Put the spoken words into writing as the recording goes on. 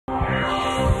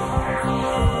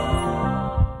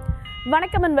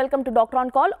வணக்கம் and welcome to Doctor on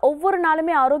Call. ஒவ்வொரு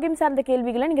நாளுமே ஆரோக்கியம் சார்ந்த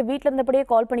கேள்விகளை நீங்க வீட்ல இருந்தபடியே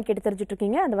கால் பண்ணி கேட்டு தெரிஞ்சிட்டு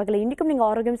இருக்கீங்க. அந்த வகையில் இன்னைக்கும் நீங்க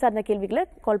ஆரோக்கியம் சார்ந்த கேள்விகளை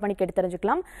கால் பண்ணி கேட்டு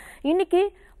தெரிஞ்சுக்கலாம். இன்னைக்கு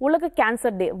உலக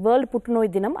கேன்சர் டே, வேர்ல்ட்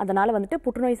புற்றுநோய் தினம். அதனால வந்துட்டு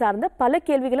புற்றுநோய் சார்ந்த பல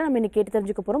கேள்விகளை நம்ம இன்னைக்கு கேட்டு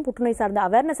தெரிஞ்சுக்க போறோம். புற்றுநோய் சார்ந்த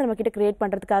அவேர்னஸ் நம்ம கிட்ட கிரியேட்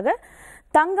பண்றதுக்காக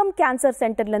தங்கம் கேன்சர்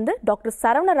சென்டர்ல இருந்து டாக்டர்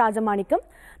சரவண ராஜமாணிக்கம்,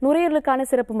 நுரையீரலுக்கான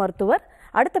சிறப்பு மருத்துவர்.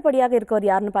 அடுத்தபடியாக இருக்கவர்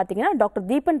யாருன்னு பாத்தீங்கன்னா டாக்டர்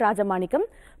தீபன் ராஜமாணிக்கம்,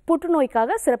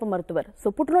 புற்றுநோய்க்காக சிறப்பு மருத்துவர். ஸோ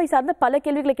புற்றுநோய் சார்ந்த பல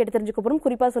கேள்விகளை கேட்டு தெரிஞ்சுக்க போறோம்.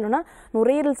 குறிப்பா சொல்லணும்னா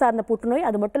நுரையீரல் சார்ந்த புற்றுநோய்,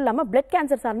 அது மட்டும் இல்லாம பிளட்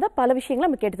கேன்சர் சார்ந்த பல விஷயங்களை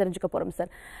நம்ம கேட்டு தெரிஞ்சுக்க போறோம்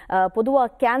சார். பொதுவா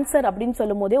கேன்சர் அப்படின்னு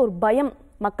சொல்லும் போதே ஒரு பயம்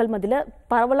மக்கள் மத்தியில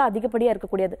பரவலா அதிகப்படியா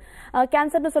இருக்கக்கூடியது.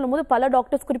 கேன்சர்னு சொல்லும்போது பல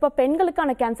டாக்டர்ஸ், குறிப்பா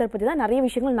பெண்களுக்கான கேன்சர் பத்தி தான் நிறைய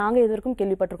விஷயங்கள் நாங்க எதிர்க்கும்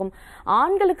கேள்விப்பட்டிருக்கோம்.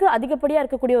 ஆண்களுக்கு அதிகப்படியா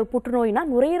இருக்கக்கூடிய ஒரு புற்றுநோய்னா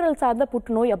நுரையீரல் சார்ந்த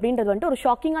புற்றுநோய் அப்படின்றது வந்துட்டு ஒரு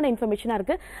ஷாக்கிங்கான இன்ஃபர்மேஷனா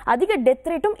இருக்கு. அதிக டெத்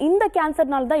ரேட்டும் இந்த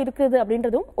கேன்சர்னால தான் இருக்குது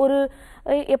அப்படின்றதும் ஒரு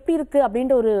எப்படி இருக்கு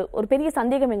அப்படின்ற ஒரு பெரிய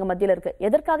சந்தேகம் எங்க மத்தியில இருக்கு.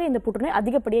 எதற்காக இந்த புற்றுநோய்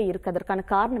அதிகப்படியா இருக்கு, அதற்கான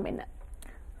காரணம் என்ன?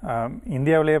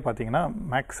 இந்தியாவிலேயே பார்த்தீங்கன்னா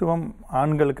மேக்ஸிமம்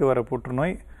ஆண்களுக்கு வர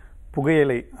புற்றுநோய்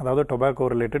புகையிலை, அதாவது டொபாக்கோ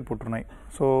ரிலேட்டட் புற்றுநோய்.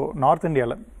 ஸோ நார்த்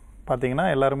இந்தியாவில் பார்த்தீங்கன்னா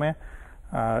எல்லாருமே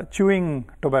சூயிங்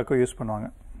டொபாக்கோ யூஸ் பண்ணுவாங்க.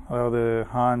 அதாவது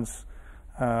ஹான்ஸ்,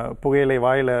 புகையிலை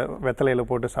வாயில் வெத்தலையில்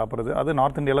போட்டு சாப்பிட்றது, அது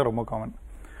நார்த் இந்தியாவில் ரொம்ப காமன்.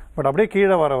 பட் அப்படியே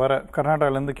கீழே வர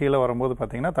கர்நாடகாலேருந்து கீழே வரும்போது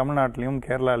பார்த்தீங்கன்னா தமிழ்நாட்டிலையும்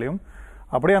கேரளாலையும்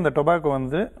அப்படியே அந்த டொபாக்கோ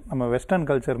வந்து நம்ம வெஸ்டர்ன்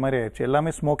கல்ச்சர் மாதிரி ஆயிடுச்சு.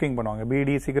 எல்லாமே ஸ்மோக்கிங் பண்ணுவாங்க.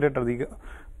 பீடி, சிகரெட் அதிகம்.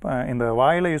 இந்த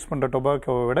வாயில் யூஸ் பண்ணுற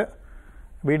டொபாக்கோவை விட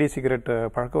பீடி, சிகரெட்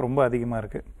பழக்கம் ரொம்ப அதிகமாக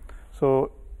இருக்குது. ஸோ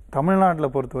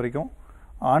தமிழ்நாட்டில் பொறுத்த வரைக்கும்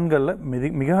ஆண்களில்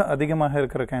மிக அதிகமாக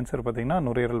இருக்கிற கேன்சர் பார்த்திங்கன்னா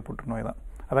நுரையீரல் புற்றுநோய் தான்.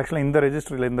 அது ஆக்சுவலாக இந்த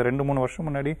ரெஜிஸ்ட்ரியில் இந்த 2-3 வருஷம்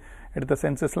முன்னாடி எடுத்த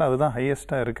சென்சஸில் அதுதான்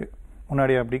ஹையஸ்ட்டாக இருக்குது.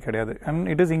 முன்னாடி அப்படி கிடையாது.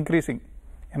 And it is increasing.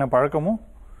 ஏன்னா பழக்கமும்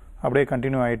அப்படியே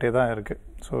கண்டினியூ ஆகிட்டே தான் இருக்குது.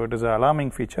 So it is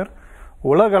alarming feature.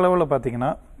 உலக அளவில்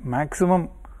பார்த்திங்கன்னா மேக்ஸிமம்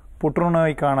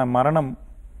புற்றுநோய்க்கான மரணம்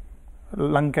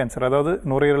லங் கேன்சர், அதாவது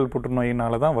நுரையீரல்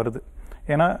புற்றுநோயினால தான் வருது.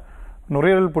 ஏன்னா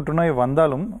நுரையீரல் புற்றுநோய்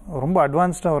வந்தாலும் ரொம்ப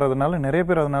அட்வான்ஸ்டாக வர்றதுனால நிறைய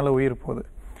பேர் அதனால் உயிர் போகுது.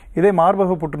 இதே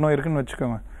மார்பக புற்றுநோய் இருக்குன்னு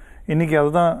வச்சுக்கோங்க. இன்றைக்கி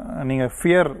அதுதான் நீங்கள்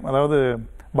ஃபியர், அதாவது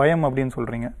பயம் அப்படின்னு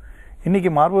சொல்கிறீங்க. இன்றைக்கி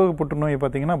மார்பக புற்றுநோய்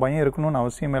பார்த்திங்கன்னா பயம் இருக்கணும்னு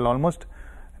அவசியமே இல்லை. ஆல்மோஸ்ட்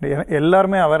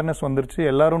எல்லாருமே அவேர்னஸ் வந்துருச்சு.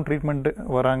 எல்லோரும் ட்ரீட்மெண்ட்டு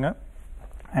வராங்க.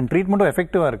 அண்ட் ட்ரீட்மெண்ட்டும்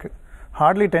எஃபெக்டிவாக இருக்குது.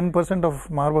 ஹார்ட்லி 10% ஆஃப்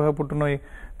மார்பக புற்றுநோய்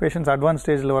பேஷண்ட்ஸ் அட்வான்ஸ்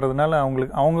ஸ்டேஜில் வர்றதுனால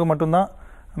அவங்க மட்டும்தான்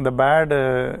அந்த பேட்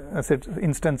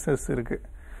இன்ஸ்டன்சஸ் இருக்குது.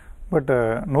 பட்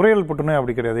நுரையீரல் புற்றுநோய்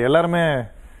அப்படி கிடையாது. எல்லாருமே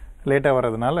லேட்டாக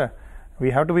வர்றதுனால we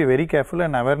have to be very careful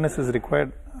and awareness is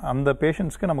required. அந்த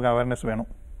பேஷண்ட்ஸ்க்கு நமக்கு அவேர்னஸ் வேணும்.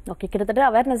 ஓகே, கிட்டத்தட்ட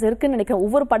அவேர்னஸ் இருக்குன்னு நினைக்கிறேன்.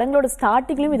 ஒவ்வொரு படங்களோட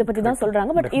ஸ்டார்டிங்லயும் இதை பத்தி தான்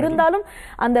சொல்றாங்க. பட் இருந்தாலும்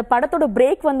அந்த படத்தோட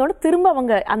பிரேக் வந்தோட திரும்ப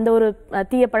அவங்க அந்த ஒரு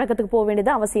தீய பழக்கத்துக்கு போக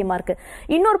வேண்டியது அவசியமா இருக்கு.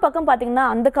 இன்னொரு பக்கம் பாத்தீங்கன்னா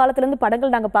அந்த காலத்துல இருந்து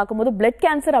படங்கள் நாங்க பார்க்கும்போது பிளட்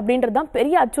கேன்சர் அப்படின்றது தான்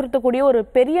பெரிய அச்சுறுத்தக்கூடிய ஒரு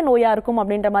பெரிய நோயா இருக்கும்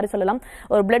அப்படின்ற மாதிரி சொல்லலாம்.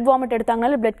 ஒரு பிளட் வாமிட்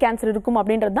எடுத்தாங்கனாலும் பிளட் கேன்சர் இருக்கும்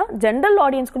அப்படின்றது தான் ஜெனரல்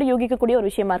ஆடியன்ஸ் கூட யூகிக்கக்கூடிய ஒரு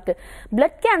விஷயமா இருக்கு.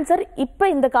 பிளட் கேன்சர் இப்ப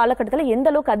இந்த காலகட்டத்தில் எந்த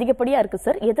அளவுக்கு அதிகப்படியா இருக்கு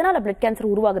சார்? எதனால பிளட்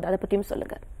கேன்சர் உருவாகுது, அதை பத்தியும்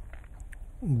சொல்லுங்க.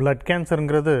 பிளட்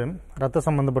கேன்சருங்கிறது ரத்த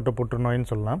சம்மந்தப்பட்ட புற்றுநோயின்னு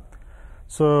சொல்லலாம்.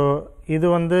 ஸோ இது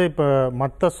வந்து இப்போ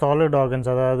மற்ற சாலிட் ஆர்கன்ஸ்,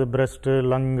 அதாவது பிரெஸ்ட்டு,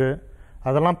 லங்கு,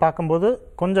 அதெல்லாம் பார்க்கும்போது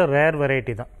கொஞ்சம் ரேர்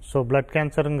வெரைட்டி தான். ஸோ பிளட்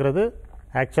கேன்சருங்கிறது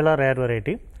ஆக்சுவலாக ரேர்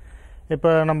வெரைட்டி.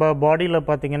 இப்போ நம்ம பாடியில்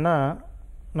பார்த்திங்கன்னா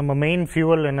நம்ம மெயின்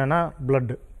ஃபியூவல் என்னென்னா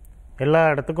பிளட்டு. எல்லா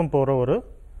இடத்துக்கும் போகிற ஒரு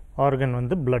ஆர்கன்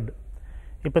வந்து பிளட்.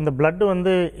 இப்போ இந்த பிளட்டு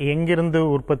வந்து எங்கிருந்து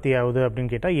உற்பத்தி ஆகுது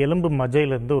அப்படின்னு கேட்டால் எலும்பு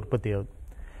மஜையிலேருந்து உற்பத்தி ஆகுது.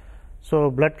 ஸோ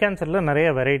பிளட் கேன்சரில் நிறைய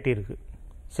வெரைட்டி இருக்குது.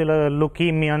 சில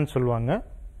லுக்கீமியான்னு சொல்லுவாங்க,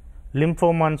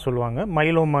 லிம்ஃபோமான்னு சொல்லுவாங்க,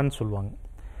 மைலோமான்னு சொல்லுவாங்க.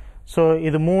 ஸோ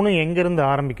இது 3 எங்கேருந்து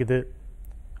ஆரம்பிக்குது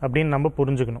அப்படின்னு நம்ம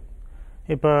புரிஞ்சுக்கணும்.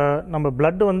 இப்போ நம்ம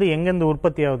பிளட்டு வந்து எங்கேருந்து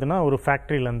உற்பத்தி ஆகுதுன்னா ஒரு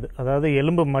ஃபேக்ட்ரியிலேருந்து, அதாவது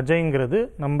எலும்பு மஜைங்கிறது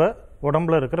நம்ம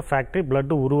உடம்புல இருக்கிற ஃபேக்ட்ரி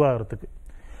பிளட்டு உருவாகிறதுக்கு.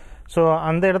 ஸோ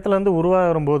அந்த இடத்துலேருந்து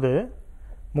உருவாகும்போது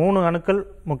 3 அணுக்கள்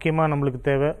முக்கியமாக நம்மளுக்கு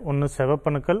தேவை. ஒன்று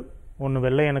சிவப்பணுக்கள், ஒன்று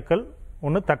வெள்ளை அணுக்கள்,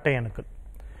 ஒன்று தட்டை அணுக்கள்.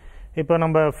 இப்போ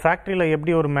நம்ம ஃபேக்ட்ரியில்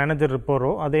எப்படி ஒரு மேனேஜர் இருப்பாரோ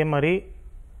அதே மாதிரி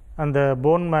அந்த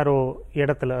போன் மேரோ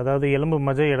இடத்துல, அதாவது எலும்பு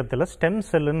மஜை இடத்துல ஸ்டெம்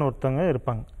செல்லுன்னு ஒருத்தவங்க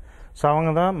இருப்பாங்க. ஸோ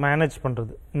அவங்க தான் மேனேஜ்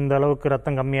பண்ணுறது. இந்த அளவுக்கு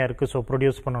ரத்தம் கம்மியாக இருக்குது, ஸோ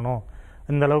ப்ரொடியூஸ் பண்ணணும்.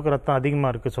 இந்த அளவுக்கு ரத்தம்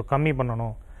அதிகமாக இருக்குது, ஸோ கம்மி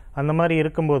பண்ணணும். அந்த மாதிரி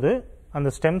இருக்கும்போது அந்த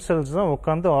ஸ்டெம் செல்ஸ் தான்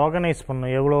உட்காந்து ஆர்கனைஸ்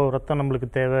பண்ணணும். எவ்வளோ ரத்தம் நம்மளுக்கு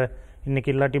தேவை இன்றைக்கி,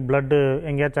 இல்லாட்டி பிளட்டு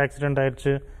எங்கேயாச்சும் ஆக்சிடென்ட்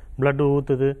ஆகிடுச்சு, பிளட்டு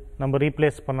ஊற்றுது, நம்ம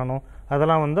ரீப்ளேஸ் பண்ணணும்.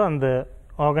 அதெல்லாம் வந்து அந்த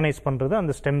ஆர்கனைஸ் பண்ணுறது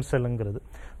அந்த ஸ்டெம் செல்லுங்கிறது.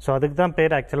 ஸோ அதுக்கு தான்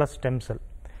பேர் ஆக்சுவலாக ஸ்டெம் செல்.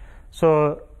 ஸோ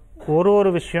ஒரு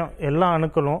விஷயம், எல்லா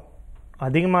அணுக்களும்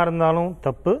அதிகமாக இருந்தாலும்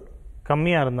தப்பு,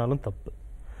 கம்மியாக இருந்தாலும் தப்பு.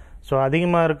 ஸோ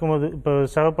அதிகமாக இருக்கும்போது இப்போ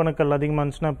சிவப்பணுக்கள் அதிகமாக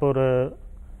இருந்துச்சுன்னா, இப்போ ஒரு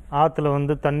ஆற்றுல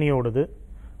வந்து தண்ணி ஓடுது,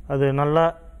 அது நல்லா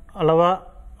அளவாக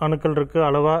அணுக்கள் இருக்குது,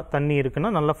 அளவாக தண்ணி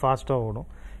இருக்குன்னா நல்லா ஃபாஸ்ட்டாக ஓடும்.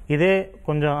 இதே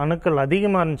கொஞ்சம் அணுக்கள்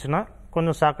அதிகமாக இருந்துச்சுன்னா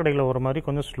கொஞ்சம் சாக்கடையில் ஒரு மாதிரி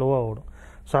கொஞ்சம் ஸ்லோவாக ஓடும்.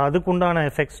 ஸோ அதுக்குண்டான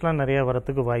எஃபெக்ட்ஸ்லாம் நிறையா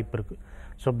வரத்துக்கு வாய்ப்பு இருக்குது.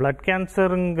 ஸோ பிளட்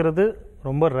கேன்சருங்கிறது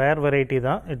ரொம்ப ரேர் வெரைட்டி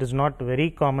தான். இட் இஸ் நாட் வெரி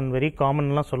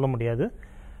காமன்லாம் சொல்ல முடியாது.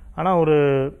 ஆனால் ஒரு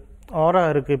ஆரா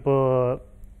இருக்குது, இப்போது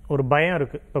ஒரு பயம்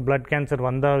இருக்குது. இப்போ பிளட் கேன்சர்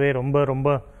வந்தாவே ரொம்ப ரொம்ப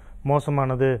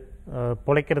மோசமானது,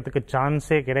 பொழைக்கிறதுக்கு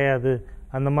சான்ஸே கிடையாது,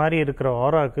 அந்த மாதிரி இருக்கிற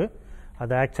ஆராக்கு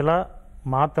அதை ஆக்சுவலாக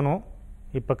மாற்றணும்.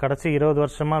 இப்போ கடைசி 20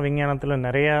 வருஷமாக விஞ்ஞானத்தில்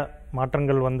நிறையா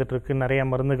மாற்றங்கள் வந்துட்டுருக்கு, நிறையா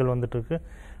மருந்துகள் வந்துட்டுருக்கு.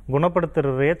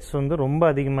 குணப்படுத்துகிற ரேட்ஸ் வந்து ரொம்ப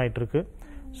அதிகமாகிட்டுருக்கு.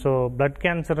 ஸோ பிளட்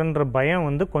கேன்சருன்ற பயம்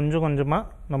வந்து கொஞ்சம் கொஞ்சமாக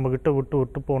நம்மக்கிட்ட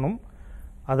விட்டு போகணும்.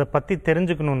 அதை பற்றி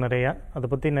தெரிஞ்சுக்கணும், அதை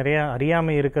பற்றி நிறையா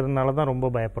அறியாமை இருக்கிறதுனால தான் ரொம்ப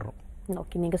பயப்படுறோம்.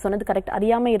 ஓகே, நீங்கள் சொன்னது கரெக்ட்.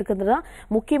 அறியாமல் இருக்கிறது தான்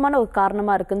முக்கியமான ஒரு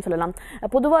காரணமாக இருக்குன்னு சொல்லலாம்.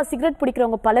 பொதுவாக சிகரெட்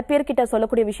பிடிக்கிறவங்க பல பேர்கிட்ட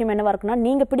சொல்லக்கூடிய விஷயம் என்னவா இருக்குன்னா,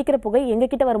 நீங்கள் பிடிக்கிற புகை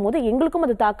எங்ககிட்ட வரும்போது எங்களுக்கும்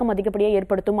அது தாக்கம் அதிகப்படியாக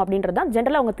ஏற்படுத்தும் அப்படின்றது தான்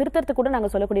ஜென்ரலாக அவங்க திருத்தத்துக்கு கூட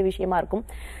நாங்கள் சொல்லக்கூடிய விஷயமா இருக்கும்.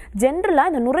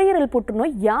 ஜென்ரலாக இந்த நுரையீரல்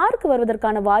புற்றுநோய் யாருக்கு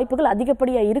வருவதற்கான வாய்ப்புகள்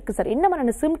அதிகப்படியாக இருக்குது சார்? என்ன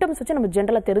மாதிரியான சிம்டம்ஸ் வச்சு நம்ம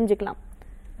ஜென்ரலாக தெரிஞ்சுக்கலாம்?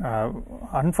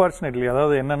 அன்ஃபார்ச்சுனேட்லி,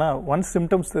 அதாவது என்னன்னா, once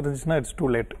symptoms தெரிஞ்சுச்சுன்னா it's too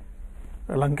late.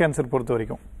 Lung cancer பொறுத்த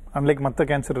வரைக்கும் அன்லைக் மற்ற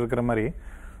கேன்சர் இருக்கிற மாதிரி.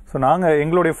 ஸோ நாங்கள்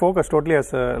எங்களுடைய focus totally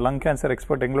as lung cancer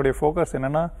expert, எங்களுடைய ஃபோக்கஸ்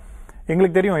என்னென்னா,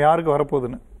 எங்களுக்கு தெரியும் யாருக்கு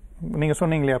வரப்போகுதுன்னு. நீங்கள்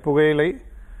சொன்னீங்க இல்லையா, புகையிலை,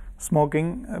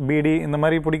 ஸ்மோக்கிங், பீடி இந்த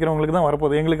மாதிரி பிடிக்கிறவங்களுக்கு தான்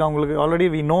வரப்போகுது. எங்களுக்கு அவங்களுக்கு already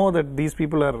we know that these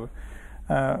people are,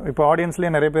 இப்போ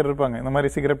ஆடியன்ஸ்லேயே நிறைய பேர் இருப்பாங்க இந்த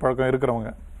மாதிரி சிகரெட் பழக்கம்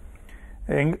இருக்கிறவங்க.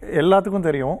 எல்லாத்துக்கும்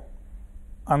தெரியும்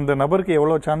அந்த நபருக்கு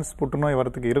எவ்வளோ சான்ஸ் புற்றுநோய்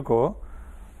வரத்துக்கு இருக்கோ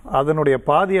அதனுடைய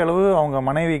பாதி அளவு அவங்க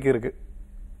மனைவிக்கு இருக்குது.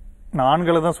 நான்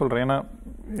ஆண்களை தான் சொல்கிறேன், ஏன்னா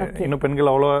இன்னும் பெண்கள்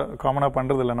அவ்வளோ காமனாக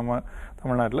பண்ணுறதில்ல நம்ம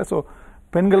தமிழ்நாட்டில். ஸோ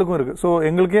பெண்களுக்கும் இருக்குது. ஸோ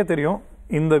எங்களுக்கே தெரியும்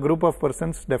இந்த குரூப் ஆஃப்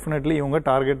பர்சன்ஸ் டெஃபினெட்லி இவங்க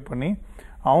டார்கெட் பண்ணி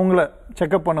அவங்கள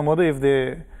செக்அப் பண்ணும்போது இஃப் தே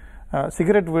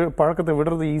சிகரெட் பழக்கத்தை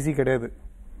விடுறது ஈஸி கிடையாது.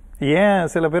 ஏன்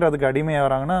சில பேர் அதுக்கு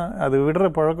அடிமையாகிறாங்கன்னா, அது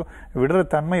விடுற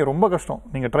தன்மை ரொம்ப கஷ்டம்.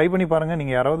 நீங்கள் ட்ரை பண்ணி பாருங்கள்.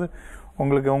 நீங்கள் யாராவது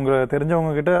உங்களை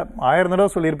தெரிஞ்சவங்க கிட்ட 1000 தடவை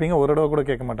சொல்லியிருப்பீங்க, ஒரு தடவை கூட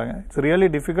கேட்க மாட்டாங்க. It's really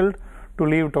difficult to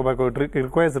leave tobacco. It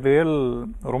requires real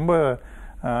ரொம்ப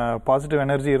பாசிட்டிவ்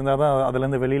எனர்ஜி இருந்தால் தான்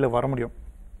அதுலேருந்து வெளியில் வர முடியும்.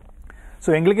 ஸோ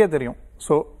எங்களுக்கே தெரியும்.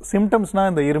 ஸோ சிம்டம்ஸ்னால்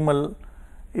இந்த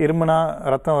இருமுனா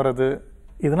ரத்தம் வர்றது,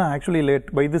 இதெல்லாம் actually late.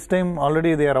 By this time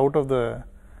already they are out of the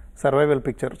survival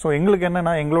picture. So எங்களுக்கு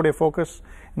என்னென்னா, எங்களுடைய ஃபோக்கஸ்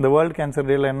இந்த வேர்ல்டு கேன்சர்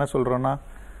டேயில் என்ன சொல்கிறோன்னா,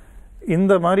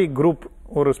 இந்த மாதிரி குரூப்,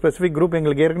 ஒரு ஸ்பெசிஃபிக் குரூப்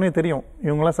எங்களுக்கு ஏற்கனவே தெரியும்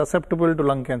இவங்களாம் சசெப்டபிள் டு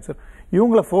லங் கேன்சர்.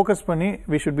 இவங்கள ஃபோக்கஸ் பண்ணி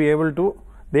we should be able to,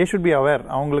 they should be aware.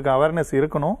 அவங்களுக்கு அவேர்னஸ்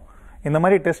இருக்கணும். இந்த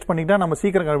மாதிரி டெஸ்ட் பண்ணிக்கிட்டா நம்ம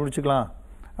சீக்கிரம் கண்டுபிடிச்சிக்கலாம்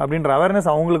அப்படின்ற அவேர்னஸ்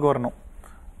அவங்களுக்கு வரணும்.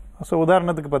 ஸோ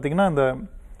உதாரணத்துக்கு பார்த்தீங்கன்னா, இந்த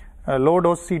லோ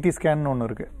டோஸ் சிடி ஸ்கேன் ஒன்று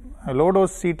இருக்குது. லோ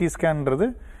டோஸ் சிடி ஸ்கேன்றது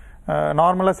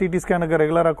நார்மலாக சிடி ஸ்கேனுக்கு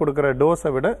ரெகுலராக கொடுக்குற டோஸை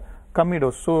விட கம்மி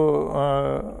டோஸ். ஸோ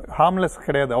ஹார்ம்லெஸ்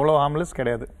கிடையாது, அவ்வளோ ஹார்ம்லெஸ்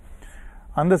கிடையாது.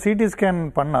 அந்த சிடி ஸ்கேன்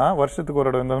பண்ணால் வருஷத்துக்கு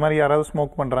ஒரு, இந்த மாதிரி யாராவது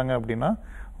ஸ்மோக் பண்ணுறாங்க அப்படின்னா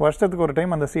வருஷத்துக்கு ஒரு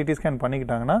டைம் அந்த சிடி ஸ்கேன்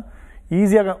பண்ணிக்கிட்டாங்கன்னா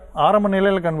ஈஸியாக ஆரம்ப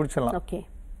நிலையில் கண்டுபிடிச்சிடலாம். ஓகே.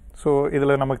 ஸோ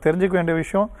இதில் நமக்கு தெரிஞ்சுக்க வேண்டிய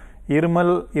விஷயம்,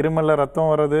 இருமலில்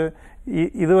ரத்தம் வர்றது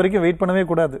இது வரைக்கும் வெயிட் பண்ணவே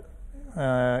கூடாது.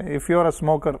 இஃப் யூஆர் அ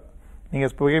ஸ்மோக்கர்,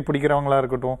 நீங்கள் புகை பிடிக்கிறவங்களா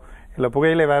இருக்கட்டும், இல்லை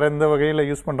புகையில வேறு எந்த வகையில்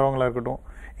யூஸ் பண்ணுறவங்களா இருக்கட்டும்,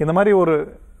 இந்த மாதிரி ஒரு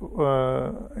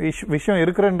விஷயம்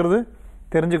இருக்கிறன்றது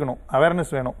தெரிஞ்சுக்கணும்,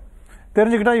 அவேர்னஸ் வேணும்.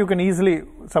 தெரிஞ்சுக்கிட்டா யூ கேன் ஈஸிலி,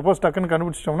 சப்போஸ் டக்குன்னு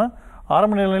கண்டுபிடிச்சிட்டோம்னா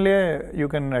ஆரம்ப நிலையிலேயே you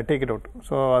can take it out.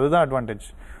 So அதுதான் அட்வான்டேஜ்.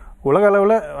 உலக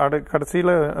அளவில்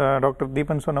கடைசியில் டாக்டர்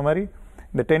தீபன் சொன்ன மாதிரி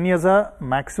இந்த 10 இயர்ஸாக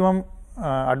மேக்ஸிமம்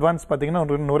அட்வான்ஸ் பார்த்திங்கன்னா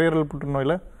ஒரு நுரையீரல்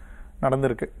புற்றுநோயில்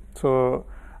நடந்திருக்கு. ஸோ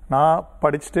நான்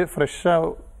படிச்சுட்டு ஃப்ரெஷ்ஷாக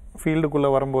ஃபீல்டுக்குள்ளே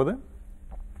வரும்போது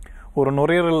ஒரு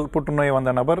நுரையீரல் புற்றுநோய்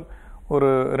வந்த நபர் ஒரு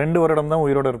 2 வருடம் தான்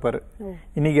உயிரோடு இருப்பார்.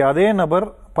 இன்றைக்கி அதே நபர்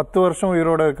 10 வருஷம்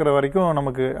உயிரோடு இருக்கிற வரைக்கும்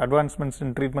நமக்கு அட்வான்ஸ்மெண்ட்ஸ்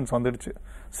இன் ட்ரீட்மெண்ட்ஸ் வந்துடுச்சு.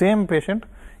 சேம் பேஷண்ட்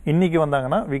இன்றைக்கி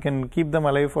வந்தாங்கன்னா we can keep them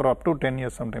alive for up to 10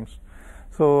 years sometimes.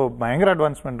 So பயங்கர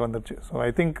அட்வான்ஸ்மெண்ட் வந்துடுச்சு. ஸோ ஐ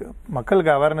திங்க்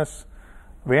மக்களுக்கு அவேர்னஸ்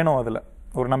வேணும், அதில்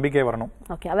ஒரு நம்பிக்கை வரணும்.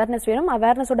 ஓகே, அவேர்னஸ் வேணும்.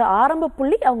 அவேர்னஸோட ஆரம்ப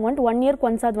புள்ளி அவங்க வந்துட்டு 1 இயர்க்கு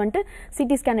ஒன்ஸ் அது வந்துட்டு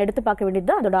சிடி ஸ்கேன் எடுத்து பார்க்க வேண்டியது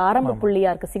தான் அதோட ஆரம்ப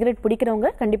புள்ளியாக இருக்குது. சிகரெட் பிடிக்கிறவங்க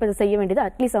கண்டிப்பாக அதை செய்ய வேண்டியது,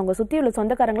 அட்லீஸ்ட் அவங்க சுற்றி உள்ள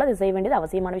சொந்தக்காரங்களும் அதை செய்ய வேண்டியது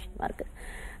அவசியமான விஷயமா இருக்குது.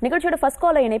 நிகழ்ச்சியோட ஃபர்ஸ்ட்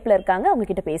காலர் இணைப்பில் இருக்காங்க, அவங்க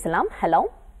கிட்ட பேசலாம். Hello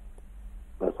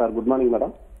sir, good morning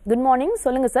madam. Good morning,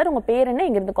 சொல்லுங்க சார், உங்க பேர் என்ன,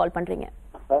 இங்கிருந்து கால் பண்றீங்க?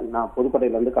 சார், நான்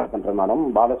புதுக்கோட்டையில இருந்து கால் பண்றேன் மேடம்.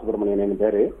 பாலசுப்ரமணியன் என்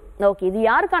பேரு. ஓகே, இது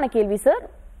யாருக்கான கேள்வி சார்?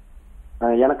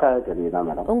 எனக்காக கேள்விதான்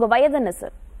மேடம். உங்க வயது என்ன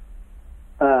சார்?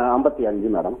 55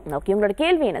 மேடம். ஓகே, உங்களோட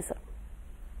கேள்வி என்ன சார்?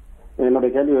 என்னோட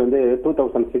கேள்வி வந்து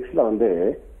 2006ல வந்து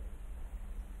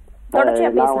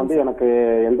நான் வந்து எனக்கு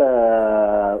எந்த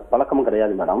பழக்கமும்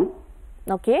கிடையாது மேடம்.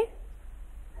 ஓகே.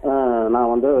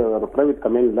 நான் வந்து ஒரு பிரைவேட்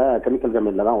கம்பெனில, கெமிக்கல்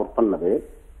கம்பெனில தான் ஒர்க் பண்ணது.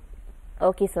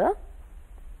 Okay sir.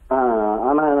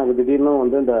 ஆனா எனக்கு திடீர்னு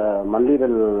வந்து இந்த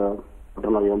மல்லீரல்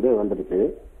புற்றுநோய் வந்து வந்துடுச்சு.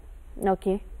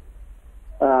 ஓகே.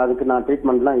 அதுக்கு நான்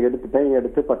ட்ரீட்மெண்ட்லாம்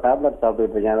எடுத்து இப்போ டேப்லெட்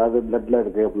சாப்பிட்டுட்டு இருக்கேன். அதாவது பிளட்ல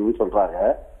இருக்கு அப்படின்னு சொல்றாங்க.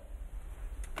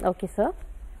 Okay sir.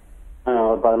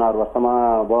 ஒரு 16 வருஷமா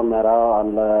போன் மேரா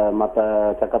அந்த மற்ற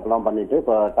செக்அப்லாம் பண்ணிட்டு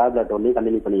இப்போ டேப்லெட் ஒன்லி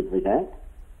கண்டினியூ பண்ணிட்டு இருக்கேன்.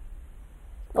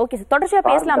 ஓகே சார், தொடர்ச்சியா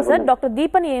பேசலாம் சார். டாக்டர்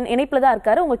தீபன் இணைப்புல தான்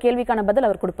இருக்காரு, உங்க கேள்விக்கான பதில்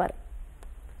அவர் கொடுப்பாரு.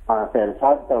 சரி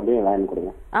சார், அப்படியே லைன்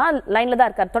கொடுங்க. லைன்ல தான்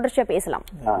இருக்காரு, தொடர்ச்சியா பேசலாம்.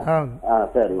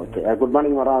 சரி, okay. Good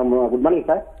morning madam. Good morning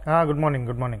sir. Good morning.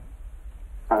 Good morning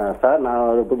sir. நான்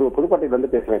ஒரு புதுக்கோட்டையில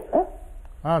இருந்து பேசுறேன் சார்.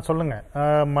 சொல்லுங்க.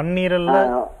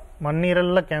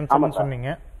 மண்ணீரல்ல கேன்சர்னு சொன்னீங்க.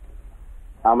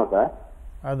 ஆமா சார்.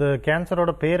 அது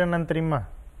கேன்சரோட பேர் என்னன்னு தெரியுமா?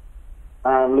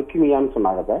 லுக்கீமியான்னு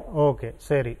சொன்னாங்க சார். ஓகே,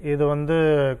 சரி. இது வந்து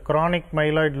கிரானிக்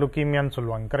மைலாய்டு லுக்கீமியான்னு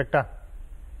சொல்லுவாங்க, கரெக்டா?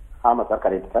 ஆமா சார்,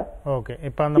 கரெக்ட் சார். ஓகே.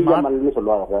 இப்போ அந்த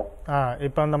சொல்லுவாங்க சார்.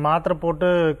 இப்போ அந்த மாத்திரை போட்டு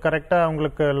கரெக்டா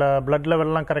உங்களுக்கு பிளட்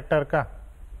லெவல்லாம் கரெக்டா இருக்கா?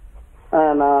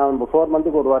 நான் 4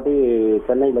 மந்த்துக்கு ஒரு வாட்டி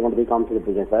சென்னையில கொண்டு போய் காமிச்சிட்டு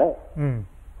இருக்கேன் சார்.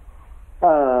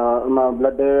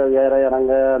 பிளட்டு ஏற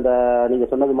இறங்க அந்த நீங்க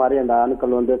சொன்னது மாதிரி அந்த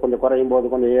அணுக்கள் வந்து கொஞ்சம் குறையும்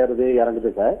போது கொஞ்சம் ஏறுது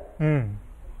இறங்குது சார்.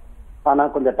 ஆனா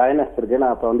கொஞ்சம் டயர்னஸ் இருக்கு.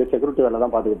 நான் இப்ப வந்து செக்யூரிட்டி வேலை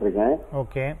தான் பாத்துக்கிட்டு இருக்கேன்.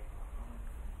 ஓகே.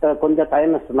 கொஞ்சம்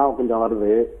டயர்னஸ்னா கொஞ்சம்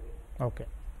வருது. ஓகே.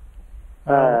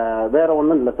 வேற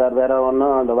ஒண்ணும் இல்ல சார். வேற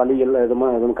ஒன்னும் அந்த வலிகள்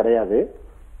எதுவும் கிடையாது.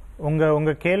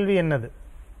 உங்க கேள்வி என்னது?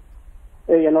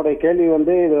 என்னுடைய கேள்வி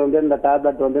வந்து இது வந்து இந்த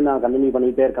டேப்லெட் வந்து நான் கண்டினியூ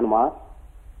பண்ணிட்டே இருக்கணுமா,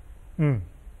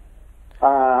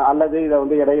 அல்லது இதை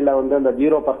வந்து இடையில வந்து அந்த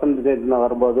 0%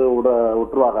 வரும்போது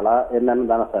விட்டுருவாங்களா என்னன்னு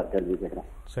தானே சார் கேள்வி கேட்குறேன்.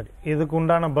 சரி, இதுக்கு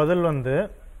உண்டான பதில் வந்து,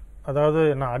 அதாவது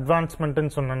நான்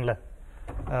அட்வான்ஸ்மெண்ட்டுன்னு சொன்னேன்ல,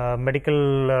 மெடிக்கல்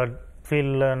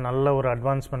ஃபீல்டில் நல்ல ஒரு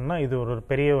அட்வான்ஸ்மெண்ட்னா இது ஒரு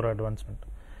பெரிய ஒரு அட்வான்ஸ்மெண்ட்.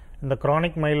 இந்த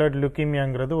கிரானிக் மைலாய்டு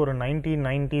லுக்கீமியாங்கிறது ஒரு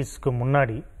 1990s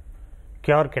முன்னாடி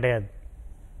கியூர் கிடையாது.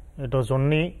 இட் வாஸ்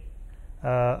ஒன்லி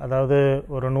அதாவது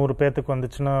ஒரு 100 பேர்த்துக்கு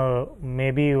வந்துச்சுன்னா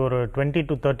மேபி ஒரு 20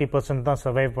 to 30% தான்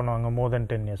சர்வைவ் பண்ணுவாங்க மோர் தென்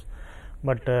 10 years.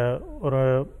 பட் ஒரு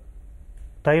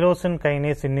தைரோசின்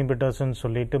கைனேஸ் இன்ஹிபிட்டர்ஸ்ன்னு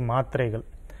சொல்லிட்டு மாத்திரைகள்,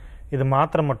 இது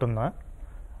மாத்திரை மட்டும்தான்.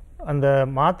 அந்த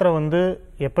மாத்திரை வந்து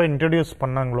எப்போ இன்ட்ரடியூஸ்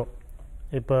பண்ணாங்களோ,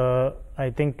 இப்போ ஐ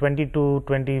திங்க் 20 to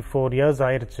 24 years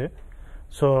ஆயிடுச்சு.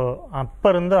 ஸோ அப்போ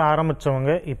இருந்து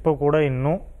ஆரம்பித்தவங்க இப்போ கூட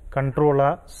இன்னும்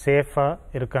கண்ட்ரோலாக சேஃபாக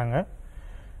இருக்காங்க.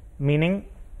 மீனிங்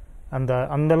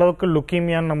அந்த அளவுக்கு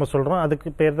லுக்கீமியான்னு நம்ம சொல்கிறோம், அதுக்கு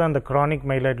பேர் தான் அந்த கிரானிக்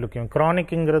மைலாய்டு லுக்கீமியா.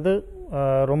 கிரானிக்குங்கிறது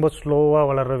ரொம்ப ஸ்லோவாக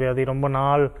வளர்கிற வியாதி, ரொம்ப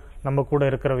நாள் நம்ம கூட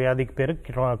இருக்கிற வியாதிக்கு பேர்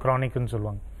கிரானிக்னு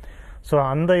சொல்லுவாங்க. ஸோ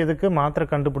அந்த இதுக்கு மாத்திரை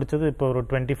கண்டுபிடிச்சது இப்போ ஒரு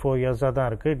 24 years தான்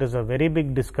இருக்குது. It is a very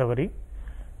big Discovery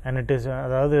and it is,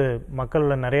 அதாவது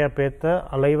மக்களில் நிறையா பேர்த்த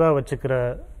அலைவாக வச்சுக்கிற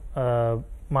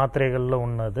மாத்திரைகளில்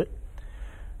ஒன்று அது.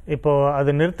 இப்போது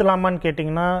அது நிறுத்தலாமான்னு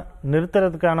கேட்டிங்கன்னா,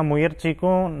 நிறுத்துறதுக்கான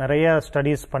முயற்சிக்கும் நிறையா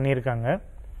ஸ்டடீஸ் பண்ணியிருக்காங்க.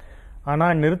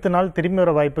 ஆனால் நிறுத்தினால் திரும்பி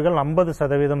வர வாய்ப்புகள்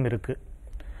 50% இருக்குது.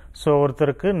 ஸோ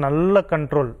ஒருத்தருக்கு நல்ல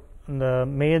கண்ட்ரோல், இந்த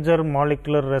மேஜர்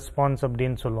மாலிகுலர் ரெஸ்பான்ஸ்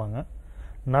அப்படின்னு சொல்லுவாங்க,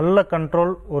 நல்ல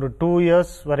கண்ட்ரோல் ஒரு 2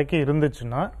 years வரைக்கும்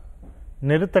இருந்துச்சுன்னா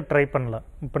நிறுத்த ட்ரை பண்ணலாம்.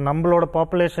 இப்போ நம்மளோட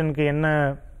பாப்புலேஷனுக்கு என்ன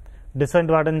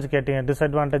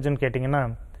டிஸ்அட்வான்டேஜ்னு கேட்டிங்கன்னா,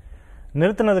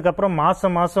 நிறுத்தினதுக்கப்புறம்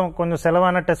மாதம் கொஞ்சம்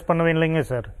செலவான டெஸ்ட் பண்ணுவேன் இல்லைங்க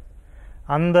சார்,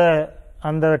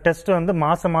 அந்த டெஸ்ட்டு வந்து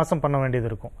மாதம் பண்ண வேண்டியது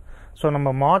இருக்கும். ஸோ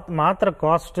நம்ம மாத்திரை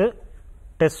காஸ்ட்டு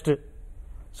டெஸ்ட்டு,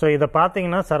 ஸோ இதை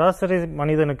பார்த்தீங்கன்னா சராசரி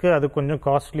மனிதனுக்கு அது கொஞ்சம்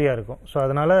காஸ்ட்லியாக இருக்கும். ஸோ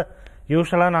அதனால்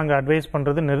யூஸ்வலாக நாங்கள் அட்வைஸ்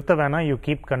பண்ணுறது நிறுத்த வேணாம், யூ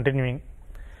கீப் கண்டினியூவிங்.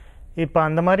 இப்போ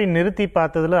அந்த மாதிரி நிறுத்தி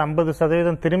பார்த்ததில்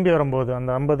 50% திரும்பி வரும்போது,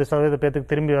 அந்த 50%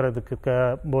 பேர்த்துக்கு திரும்பி வர்றதுக்கு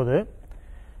போது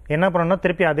என்ன பண்ணணும்னா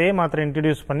திருப்பி அதே மாத்திரை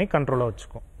இன்ட்ரடியூஸ் பண்ணி கண்ட்ரோலாக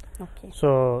வச்சுக்கும். ஸோ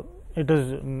இட் இஸ்,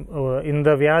 இந்த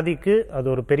வியாதிக்கு அது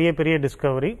ஒரு பெரிய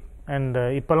டிஸ்கவரி. அண்ட்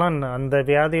இப்போல்லாம் அந்த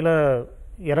வியாதியில்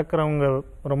இறக்குறவங்க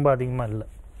ரொம்ப அதிகமாக இல்லை.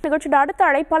 நிகழ்ச்சியோட அடுத்த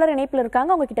அழைப்பாளர் இணைப்பில்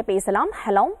இருக்காங்க, உங்ககிட்ட பேசலாம்.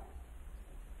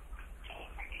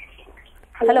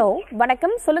 ஹலோ,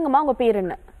 வணக்கம். சொல்லுங்கம்மா, உங்க பேர்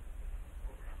என்ன?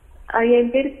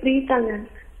 என் பேர் பிரீதாங்க.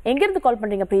 எங்க இருந்து கால்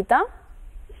பண்றீங்க பிரீதா?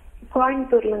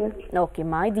 கோயம்புத்தூர்லங்க.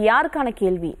 ஓகேம்மா, இது யாருக்கான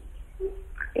கேள்வி?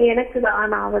 எனக்கு தான்.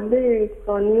 நான் வந்து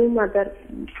இப்போ நியூ மதர்.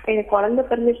 எனக்கு குழந்தை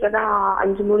பிறந்து இப்பதான்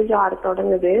 5 முடிஞ்சு 6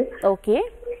 தொடங்குது. ஓகே.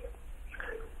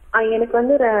 எனக்கு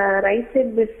வந்து ரைட்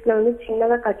சைட் பிரெஸ்ட்ல வந்து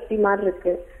சின்னதா கட்டி மாதிரி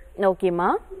இருக்கு. ஓகேம்மா.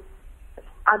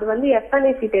 அது வந்து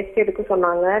FNAC டெஸ்ட் எடுக்க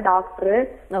சொன்னாங்க டாக்டர்.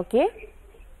 ஓகே.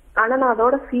 ஆனா நான்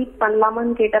அதோட ஃபீட்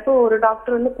பண்ணலாமான்னு கேட்டப்போ ஒரு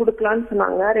டாக்டர் வந்து குடுக்கலாம்னு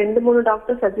சொன்னாங்க. 2-3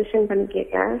 டாக்டர் சஜஷன் பண்ணி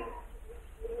கேட்டேன்.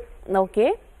 ஓகே.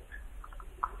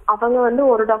 அவங்க வந்து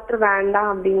ஒரு டாக்டர் வேண்டாம்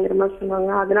அப்படிங்கிற மாதிரி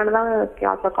சொன்னாங்க. அதனாலதான்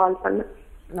கால் பண்ணேன்.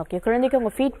 ஓகே. குழந்தைக்கு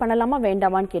உங்க ஃபீட் பண்ணலாமா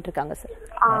வேண்டாமான்னு கேட்டிருக்காங்க சார்.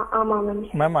 ஆமா மேம்.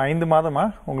 மேம் 5 மாதமா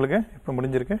உங்களுக்கு இப்போ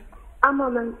முடிஞ்சிருக்கு? ஆமா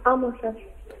மேம். ஆமா சார்.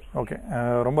 ஓகே,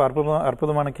 ரொம்ப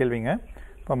அற்புதமான கேள்விங்க.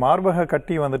 இப்போ மார்பக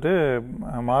கட்டி வந்துட்டு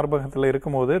மார்பகத்தில்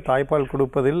இருக்கும்போது தாய்ப்பால்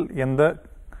கொடுப்பதில் எந்த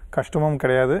கஷ்டமும்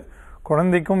கிடையாது.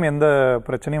 குழந்தைக்கும் எந்த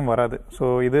பிரச்சனையும் வராது. ஸோ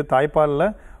இது தாய்ப்பாலில்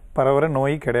பரவுற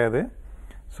நோய் கிடையாது.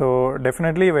 ஸோ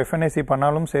டெஃபினெட்லி எஃப்என்ஏசி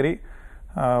பண்ணாலும் சரி,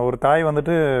 ஒரு தாய்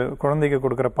வந்துட்டு குழந்தைக்கு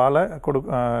கொடுக்குற பாலை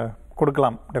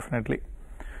கொடுக்கலாம் டெஃபினெட்லி.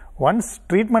 ஒன்ஸ்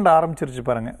ட்ரீட்மெண்ட் ஆரம்பிச்சிருச்சு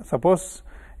பாருங்கள், சப்போஸ்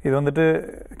இது வந்துட்டு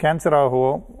கேன்சர்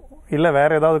ஆகவோ இல்லை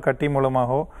வேறு ஏதாவது கட்டி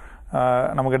மூலமாகவோ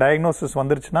நமக்கு டயக்னோசிஸ்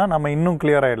வந்துருச்சுன்னா நம்ம இன்னும்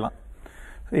கிளியர் ஆகிடலாம்.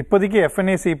 இப்போதைக்கு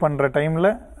எஃப்என்ஏசி பண்ணுற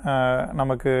டைமில்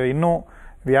நமக்கு இன்னும்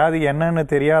வியாதி என்னன்னு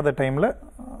தெரியாத டைமில்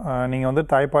நீங்கள் வந்து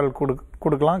தாய்ப்பால்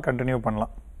கொடுக்கலாம், கண்டினியூ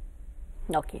பண்ணலாம்.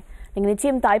 ஓகே, நீங்கள்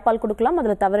நிச்சயம் தாய்ப்பால் கொடுக்கலாம்,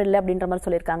 அதில் தவறு இல்லை அப்படின்ற மாதிரி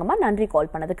சொல்லியிருக்காங்கம்மா. நன்றி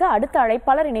கால் பண்ணதுக்கு. அடுத்த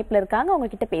அழைப்பாளர் இணைப்பில் இருக்காங்க,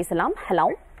 உங்ககிட்ட பேசலாம். ஹலோ.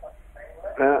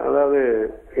 அதாவது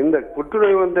இந்த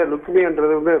புற்றுநோய் வந்து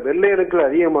லுக்மியான்றது வந்து வெள்ளை அணுக்கள்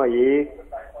அதிகமாகி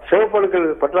சிவப்பணுக்கள்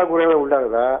பற்றாக்குறையாக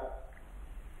உண்டாகுதா,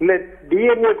 இல்ல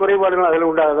டிஎன்ஏ குறைபாடுகள் அதில்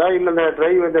உண்டாகுதா, இல்ல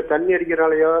இந்த தண்ணி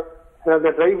அடிக்கிறனாலயோ இந்த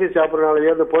ட்ரை ஃபிஷ்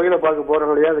சாப்பிட்றனாலயோ இந்த புகையில பார்க்க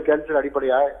போறனாலயோ அந்த கேன்சர்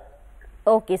அடிப்படையா?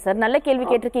 ஓகே சார், நல்ல கேள்வி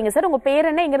கேட்டிருக்கீங்க சார். உங்க பேர்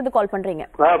என்ன, எங்க இருந்து கால் பண்றீங்க?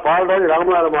 பால்ராஜ்,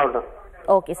 ராமநாதபுரம் மாவட்டம்.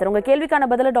 ஓகே சார், உங்க கேள்விக்கான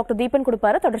பதில டாக்டர் தீபன்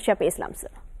கொடுப்பாரு, தொடர்ச்சியா பேசலாம்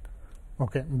சார்.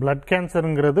 ஓகே, பிளட்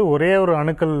கேன்சருங்கிறது ஒரே ஒரு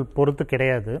அணுக்கள் பொறுத்து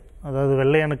கிடையாது, அதாவது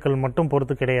வெள்ளை அணுக்கள் மட்டும்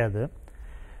பொறுத்து கிடையாது.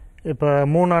 இப்போ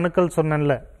 3 அணுக்கள்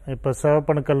சொன்னேன்ல, இப்போ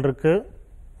சிவப்பணுக்கள் இருக்குது,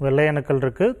 வெள்ளை அணுக்கள்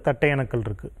இருக்குது, தட்டை அணுக்கள்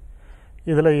இருக்குது.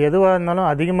 இதில் எதுவாக இருந்தாலும்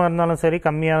அதிகமாக இருந்தாலும் சரி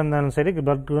கம்மியாக இருந்தாலும் சரி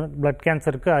பிளட்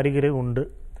கேன்சருக்கு அறிகுறி உண்டு.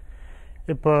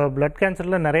 இப்போ பிளட்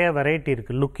கேன்சரில் நிறைய வெரைட்டி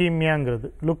இருக்குது. லுக்கீமியாங்கிறது,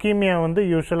 லுக்கீமியா வந்து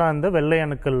யூஸ்வலாக அந்த வெள்ளை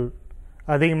அணுக்கள்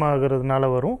அதிகமாகிறதுனால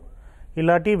வரும்,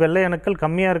 இல்லாட்டி வெள்ளை அணுக்கள்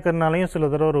கம்மியாக இருக்கிறதுனாலையும் சில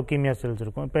தடவை லுக்கீமியா செல்ஸ்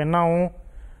இருக்கும். இப்போ என்ன ஆகும்,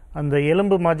 அந்த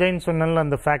எலும்பு மஜைன்னு சொன்னால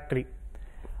அந்த ஃபேக்ட்ரி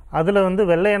அதில் வந்து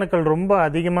வெள்ளை அணுக்கள் ரொம்ப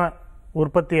அதிகமாக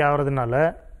உற்பத்தி ஆகிறதுனால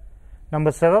நம்ம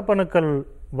சிவப்பணுக்கள்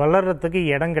வளர்கிறதுக்கு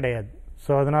இடம் கிடையாது.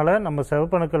 ஸோ அதனால் நம்ம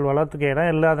சிவப்பணுக்கள் வளர்கிறதுக்கு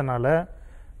இடம் இல்லாதனால,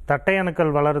 தட்டை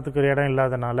அணுக்கள் வளர்கிறதுக்கு இடம்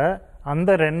இல்லாதனால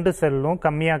அந்த 2 செல்லும்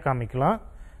கம்மியாக காமிக்கலாம்,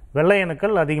 வெள்ளை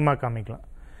அணுக்கள் அதிகமாக காமிக்கலாம்.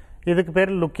 இதுக்கு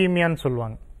பேர் லுக்கீமியான்னு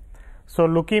சொல்லுவாங்க. ஸோ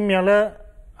லுக்கீமியாவில்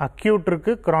அக்யூட்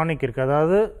இருக்குது, க்ரானிக் இருக்குது.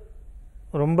 அதாவது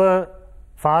ரொம்ப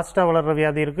ஃபாஸ்ட்டாக வளர்கிற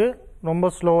வியாதி இருக்குது, ரொம்ப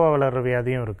ஸ்லோவாக வளர்கிற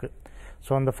வியாதியும் இருக்குது.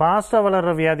 ஸோ அந்த ஃபாஸ்ட்டாக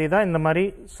வளர்கிற வியாதி தான் இந்த மாதிரி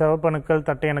சிவப்பணுக்கள்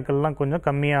தட்டை அணுக்கள்லாம் கொஞ்சம்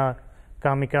கம்மியாக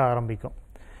காமிக்க ஆரம்பிக்கும்.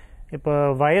 இப்போ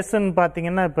வயசுன்னு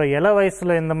பார்த்தீங்கன்னா, இப்போ இள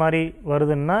வயசில் இந்த மாதிரி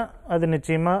வருதுன்னா அது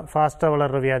நிச்சயமாக ஃபாஸ்ட்டாக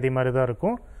வளர்கிற வியாதி மாதிரி தான்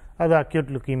இருக்கும், அது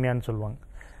அக்யூட் லுக்கீமியான்னு சொல்லுவாங்க.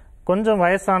 கொஞ்சம்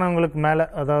வயசானவங்களுக்கு மேலே,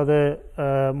 அதாவது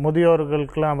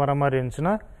முதியோர்களுக்கெலாம் வர மாதிரி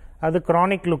இருந்துச்சுன்னா அது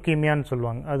க்ரானிக் லுக்கீமியான்னு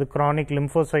சொல்லுவாங்க. அது க்ரானிக்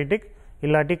லிம்போசைட்டிக்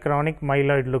இல்லாட்டி க்ரானிக்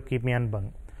மைலாய்டு லுக்கீமியான்பாங்க.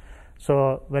 ஸோ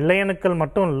வெள்ளை அணுக்கள்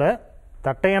மட்டும் இல்லை,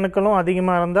 தட்டை அணுக்களும்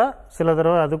அதிகமாக இருந்தால் சில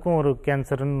தடவை அதுக்கும் ஒரு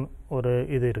கேன்சர்னு ஒரு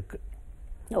இது இருக்குது.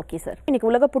 ஓகே சார், இன்னைக்கு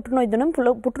உலக புற்றுநோய் தினம்.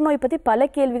 புற்றுநோய் பற்றி பல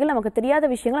கேள்விகள், நமக்கு தெரியாத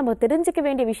விஷயங்கள், நமக்கு தெரிஞ்சுக்க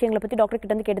வேண்டிய விஷயங்களை பற்றி டாக்டர்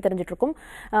கிட்ட இருந்து கேட்டு தெரிஞ்சுட்டு இருக்கோம்.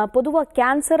 பொதுவாக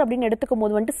கேன்சர் அப்படின்னு எடுத்துக்கும்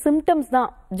போது வந்துட்டு சிம்டம்ஸ் தான்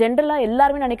ஜென்ரலாக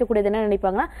எல்லாருமே நினைக்கக்கூடியது. என்ன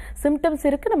நினைப்பாங்கன்னா, சிம்டம்ஸ்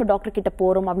இருக்கு, நம்ம டாக்டர் கிட்ட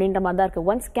போறோம் அப்படின்ற மாதிரி தான் இருக்கு.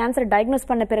 ஒன்ஸ் கேன்சர் டயக்னோஸ்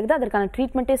பண்ண பிறகு தான் அதற்கான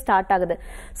ட்ரீட்மெண்ட்டே ஸ்டார்ட் ஆகுது.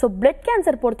 ஸோ பிளட்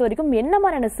கேன்சர் பொறுத்த வரைக்கும் என்ன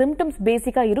மாதிரியான சிம்டம்ஸ்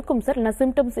பேசிக்காக இருக்கும் சார்? இல்லை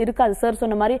சிம்டம்ஸ் இருக்காது சார்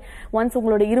சொன்ன மாதிரி, ஒன்ஸ்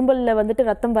உங்களோட இரும்பல்ல வந்துட்டு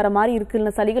ரத்தம் வர மாதிரி இருக்கு,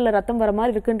 இல்லை சளிகளில் ரத்தம் வர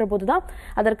மாதிரி இருக்குன்ற போது தான்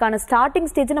அதற்கான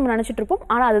ஸ்டார்டிங் ஸ்டேஜ் நம்ம நினைச்சிட்டு இருப்போம்.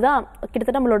 அதுதான்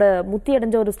கிட்டத்தட்ட நம்மளோட முத்தி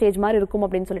அடைஞ்ச ஒரு ஸ்டேஜ் மாதிரி இருக்கும்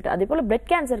அப்படின்னு சொல்லிட்டு, அதே போல பிளட்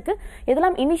கேன்சருக்கு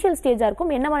எதெல்லாம் இனிஷியல் ஸ்டேஜா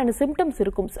இருக்கும், என்ன மாதிரியான சிம்டம்ஸ்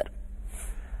இருக்கும் சார்?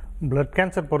 பிளட்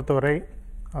கேன்சர் பொறுத்தவரை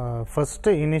ஃபர்ஸ்ட்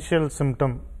இனிஷியல்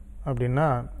சிம்டம் அப்படின்னா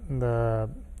இந்த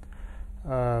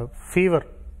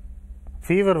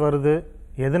ஃபீவர் வருது,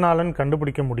 எதனாலன்னு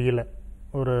கண்டுபிடிக்க முடியல.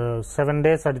 ஒரு 7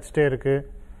 days அடிச்சுட்டே இருக்குது.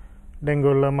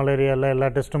 டெங்குவில் மலேரியாவில் எல்லா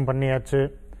டெஸ்ட்டும் பண்ணியாச்சு,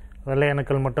 வெள்ளை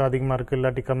அணுக்கள் மட்டும் அதிகமாக இருக்குது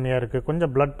இல்லாட்டி கம்மியாக இருக்குது,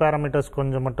 கொஞ்சம் பிளட் பேராமீட்டர்ஸ்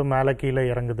கொஞ்சம் மட்டும் மேலே கீழே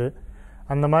இறங்குது.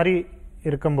 அந்த மாதிரி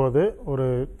இருக்கும்போது ஒரு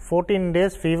 14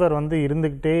 days ஃபீவர் வந்து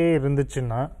இருந்துக்கிட்டே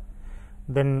இருந்துச்சுன்னா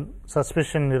தென்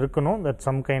சஸ்பிஷன் இருக்கணும் தட்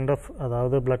சம் கைண்ட் ஆஃப்,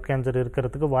 அதாவது பிளட் கேன்சர்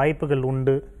இருக்கிறதுக்கு வாய்ப்புகள்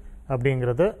உண்டு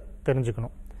அப்படிங்கிறத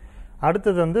தெரிஞ்சுக்கணும்.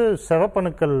 அடுத்தது வந்து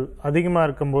சிவப்பணுக்கள் அதிகமாக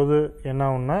இருக்கும்போது என்ன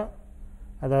ஆகும்னா,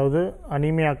 அதாவது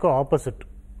அனீமியாவுக்கு ஆப்போசிட்,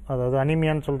 அதாவது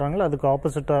அனீமியான்னு சொல்கிறாங்களே அதுக்கு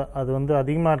ஆப்போசிட்டாக அது வந்து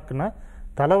அதிகமாக இருக்குன்னா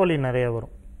தலைவலி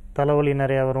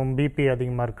நிறையா வரும், பிபி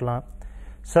அதிகமாக இருக்கலாம்.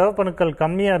 சிவப்பணுக்கள்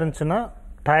கம்மியாக இருந்துச்சுன்னா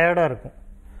டயர்டாக இருக்கும்,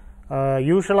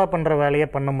 யூஸ்வலாக பண்ணுற வேலையை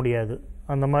பண்ண முடியாது.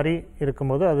 அந்த மாதிரி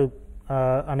இருக்கும்போது அது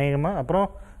அநேகமாக அப்புறம்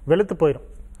வெளுத்து போயிடும்.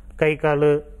 கை கால்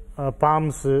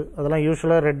பாம்ஸு அதெல்லாம்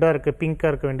யூஸ்வலாக ரெட்டாக இருக்குது,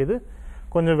 பிங்காக இருக்க வேண்டியது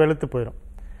கொஞ்சம் வெளுத்து போயிடும்.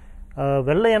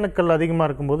 வெள்ளை அணுக்கள் அதிகமாக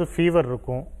இருக்கும்போது ஃபீவர்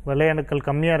இருக்கும், வெள்ளை அணுக்கள்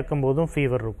கம்மியாக இருக்கும்போதும்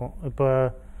ஃபீவர் இருக்கும். இப்போ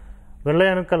வெள்ளை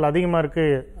அணுக்கள் அதிகமாக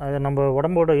இருக்குது, அது நம்ம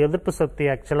உடம்போட எதிர்ப்பு சக்தி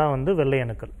ஆக்சுவலாக வந்து வெள்ளை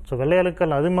அணுக்கள். ஸோ வெள்ளை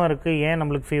அணுக்கள் அதிகமாக இருக்குது, ஏன்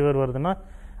நம்மளுக்கு ஃபீவர் வருதுன்னா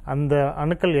அந்த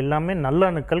அணுக்கள் எல்லாமே நல்ல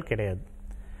அணுக்கள் கிடையாது.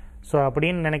 ஸோ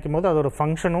அப்படின்னு நினைக்கும் போது அதோட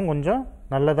ஃபங்க்ஷனும் கொஞ்சம்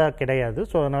நல்லதாக கிடையாது.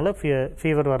 ஸோ அதனால்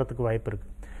ஃபீவர் வரத்துக்கு வாய்ப்பு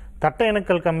இருக்குது. தட்டை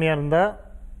அணுக்கள் கம்மியாக இருந்தால்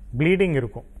ப்ளீடிங்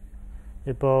இருக்கும்.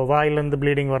 இப்போது வாயிலேருந்து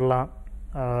ப்ளீடிங் வரலாம்,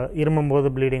 இருமும்போது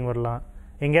ப்ளீடிங் வரலாம்,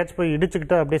 எங்கேயாச்சும் போய்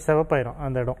இடிச்சுக்கிட்டா அப்படியே சிவப்பாயிரும்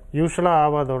அந்த இடம். யூஸ்வலாக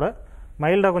ஆகாதோட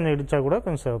மைல்டாக கொஞ்சம் இடித்தா கூட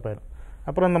கொஞ்சம் சிவப்பாயிரும்.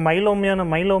 அப்புறம் இந்த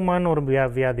மைலோமான்னு ஒரு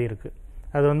வியாதி இருக்குது.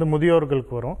 அது வந்து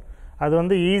முதியோர்களுக்கு வரும். அது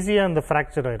வந்து ஈஸியாக அந்த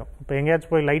ஃப்ராக்சர் ஆயிரும். இப்போ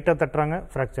எங்கேயாச்சும் போய் லைட்டாக தட்டுறாங்க,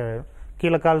 ஃப்ராக்சர் ஆயிரும்.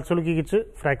 கீழே கால் சுளுக்கிக்கிச்சு,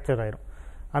 ஃப்ராக்சர் ஆயிரும்.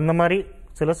 அந்த மாதிரி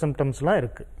சில சிம்டம்ஸ்லாம்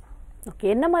இருக்குது. ஓகே,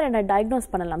 என்ன மாதிரி டயக்னோஸ்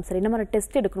பண்ணலாம் சார்? என்ன மாதிரி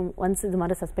டெஸ்ட் எடுக்கணும் ஒன்ஸ் இது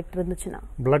மாதிரி சஸ்பெக்ட் இருந்துச்சுன்னா?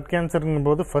 பிளட் கேன்சருங்கும்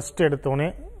போது ஃபர்ஸ்ட் எடுத்தோடனே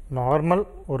நார்மல்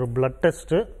ஒரு பிளட்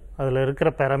டெஸ்ட்டு, அதில்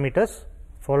இருக்கிற பேராமீட்டர்ஸ்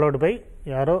ஃபாலோடு பை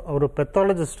யாரோ ஒரு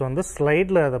பெத்தாலஜிஸ்ட் வந்து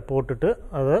ஸ்லைடில் அதை போட்டுட்டு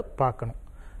அதை பார்க்கணும்.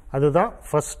 அதுதான்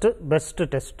ஃபஸ்ட்டு பெஸ்ட்டு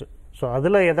டெஸ்ட்டு. ஸோ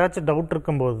அதில் ஏதாச்சும் டவுட்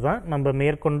இருக்கும்போது தான் நம்ம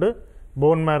மேற்கொண்டு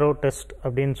போன் மேரோ டெஸ்ட்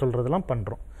அப்படின்னு சொல்கிறதெல்லாம்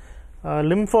பண்ணுறோம்.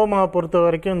 லிம்ஃபோமாவை பொறுத்த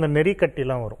வரைக்கும் இந்த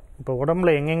நெறிக்கட்டிலாம் வரும். இப்போ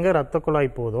உடம்புல எங்கெங்கே ரத்த குழாய்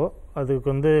போதோ அதுக்கு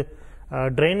வந்து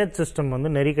ட்ரைனேஜ் சிஸ்டம் வந்து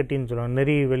நெறிக்கட்டின்னு சொல்லுவாங்க,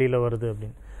 நெறி வெளியில் வருது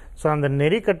அப்படின்னு. ஸோ அந்த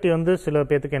நெறிக்கட்டி வந்து சில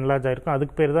பேர்த்துக்கு என்லார்ஜ் ஆகிருக்கும்,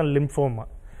 அதுக்கு பேர் தான் lymphoma.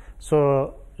 So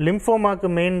லிம்ஃபோமாக்கு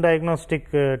main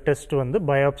diagnostic test வந்து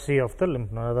biopsy of the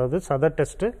lymph note, அதாவது சத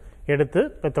டெஸ்ட்டு எடுத்து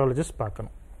பெத்தாலஜிஸ்ட்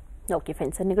பார்க்கணும். Okay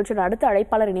fine sir. நிகழ்ச்சியோட அடுத்த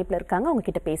அழைப்பாளர் இணைப்பில் இருக்காங்க, அவங்க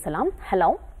கிட்ட பேசலாம். ஹலோ.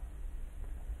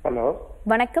 ஹலோ,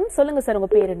 வணக்கம். சொல்லுங்க சார்,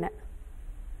 உங்க பேர் என்ன?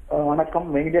 வணக்கம்,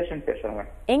 வெங்கடேசன் பேசுறேங்க.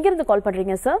 எங்க இருந்து கால்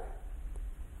பண்றீங்க சார்?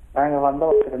 நாங்க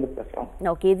வந்தவத்துல இருந்து பேசுறோம்.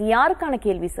 ஓகே, இது யாருக்கான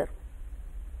கேள்வி சார்?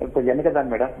 இப்போ எனக்கு தான்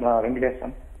மேடம், நான்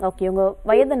வெங்கடேசன். ஓகே, உங்க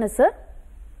வயது என்ன சார்?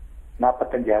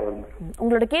 45 ஆகுதுங்க.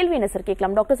 உங்களோட கேள்வி என்ன சார்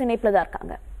கேட்கலாம்? டாக்டர்ஸ் இணைப்பில் தான்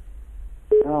இருக்காங்க.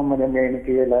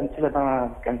 எனக்கு லஞ்சில் தான்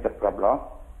கேன்சர் ப்ராப்ளம்.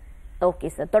 ஓகே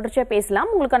சார், தொடர்ச்சியா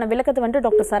பேசலாம். உங்களுக்கான விளக்கத்தை வந்து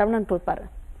டாக்டர் சரவணன் கொடுப்பாரு.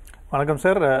 வணக்கம்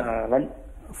சார்.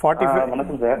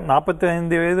 வணக்கம் சார்.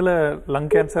 45 வயதுல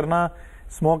லங் கேன்சர்னா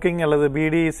ஸ்மோக்கிங் அல்லது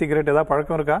பீடி சிகரெட் ஏதாவது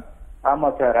பழக்கம் இருக்கா? ஆமா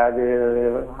சார், அது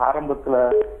ஆரம்பத்துல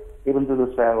இருந்தது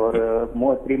சார், ஒரு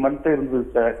 3 மந்த் இருந்தது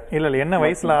சார். இல்ல என்ன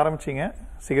வயசுல ஆரம்பிச்சீங்க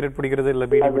சிகரெட் பிடிக்கிறது இல்ல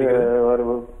பீடி பிடிக்கிறது? ஒரு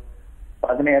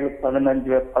 17, 15,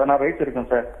 16 வயசு இருக்கும்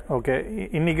சார். ஓகே,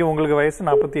 இன்னைக்கு உங்களுக்கு வயசு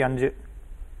 45.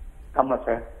 ஆமா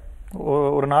சார்.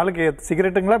 ஒரு நாளைக்கு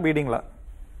சிகரெட்டுங்களா பீடிங்களா?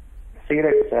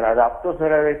 Cigarette sir. அது அப்போ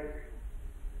சார்.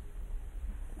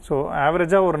 ஸோ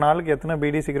ஆவரேஜா ஒரு நாளைக்கு எத்தனை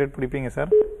பீடி சிகரெட் பிடிப்பீங்க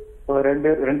சார்? ஒரு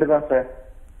ரெண்டு தான் சார்.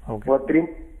 ஓகே, ஒரு 3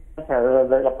 சார்.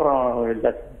 அதுக்கப்புறம்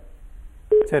இல்லை.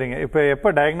 சரிங்க. இப்போ எப்போ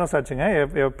டயக்னோஸ் ஆச்சுங்க?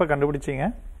 எப்போ கண்டுபிடிச்சிங்க?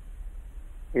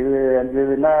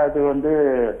 அது வந்து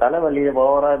தலைவலி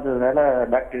ஓவரா இருந்ததுனால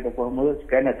டாக்டர் கிட்ட போகும்போது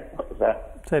ஸ்கேன் எடுத்து பார்த்தோம் சார்.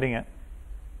 சரிங்க.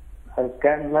 அது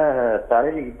ஸ்கேன்ல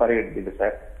தலைக்கு பரவிடுது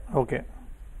சார். ஓகே,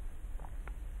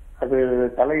 அது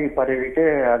தலைக்கு பரவிட்டு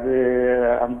அது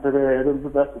அந்த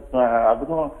இருந்துதான்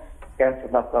அதுவும்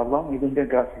கேன்சர் தான் ப்ராப்ளம், இதுவும்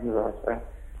கேன்சர் தான் சார்.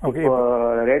 இப்போ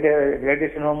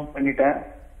ரேடியேஷனும் பண்ணிட்டேன்,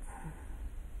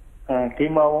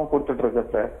 கீமாவும் கொடுத்துட்டு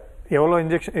இருக்கேன் சார். எவ்வளோ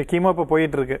இன்ஜெக்ஷன் கீமோ இப்போ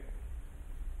போயிட்டு இருக்கு?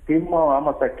 கீமோ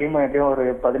ஆமா சார், கீமோ எப்படியும் ஒரு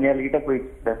 17 கிட்ட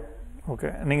போயிட்டு சார். ஓகே,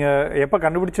 நீங்க எப்ப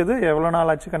கண்டுபிடிச்சது? எவ்வளவு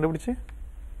நாள் ஆச்சு கண்டுபிடிச்சு?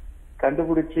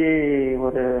 கண்டுபிடிச்சி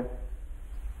ஒரு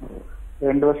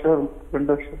 2 வருஷம்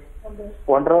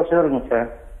 1.5 வருஷம் இருக்கும் சார்.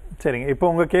 சரிங்க, இப்போ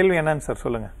உங்க கேள்வி என்னன்னு சார்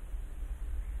சொல்லுங்க.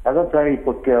 அதான் சார்,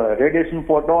 இப்போ ரேடியேஷன்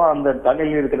போட்டோம், அந்த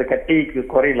தலையில் இருக்கிற கட்டிக்கு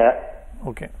குறையல.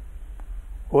 ஓகே,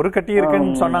 ஒரு கட்டி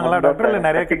இருக்குன்னு சொன்னாங்களா டாக்டர்? இல்ல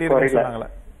நிறைய கட்டி இருக்குன்னு சொன்னாங்களா?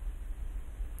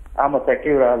 ஆமா சார்,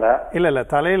 கீழ இல்ல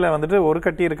தலையில வந்துட்டு ஒரு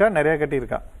கட்டி இருக்கா நிறைய கட்டி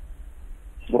இருக்கா?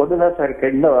 ஒண்ணுதான் சார் இருக்கு.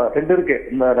 இந்த 2 இருக்கு,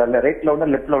 இந்த ரைட்ல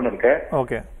ஒண்ணு லெஃப்ட்ல ஒண்ணு இருக்கு.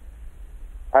 ஓகே,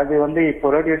 அது வந்து இப்போ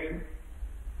ரேடியேஷன்.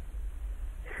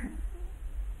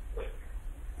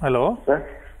 Hello sir.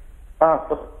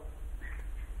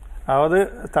 அதாவது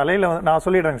தலையில நான்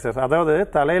சொல்லிடுறேங்க சார். அதாவது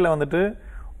தலையில வந்துட்டு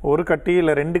ஒரு கட்டி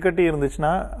இல்லை 2 கட்டி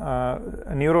இருந்துச்சுன்னா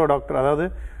நியூரோ டாக்டர், அதாவது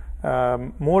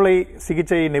மூளை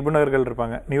சிகிச்சை நிபுணர்கள்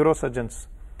இருப்பாங்க, நியூரோ சர்ஜன்ஸ்.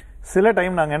 சில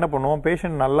டைம் நாங்கள் என்ன பண்ணுவோம்,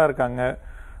 பேஷண்ட் நல்லா இருக்காங்க,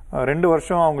 2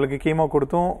 வருஷம் அவங்களுக்கு கீமோ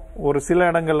கொடுத்தும் ஒரு சில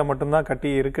இடங்களில் மட்டும்தான்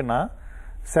கட்டி இருக்குன்னா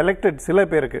செலக்டட் சில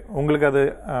பேருக்கு, உங்களுக்கு அது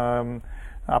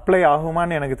அப்ளை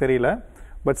ஆகுமான்னு எனக்கு தெரியல,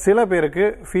 பட் சில பேருக்கு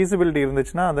ஃபீஸிபிலிட்டி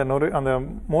இருந்துச்சுன்னா அந்த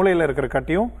மூளையில் இருக்கிற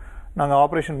கட்டியும் நாங்கள்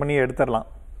ஆப்ரேஷன் பண்ணி எடுத்துடலாம்.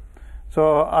 ஸோ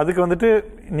அதுக்கு வந்துட்டு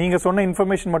நீங்கள் சொன்ன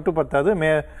இன்ஃபர்மேஷன் மட்டும் பத்தாது,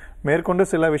 மேற்கொண்டு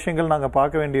சில விஷயங்கள் நாங்கள்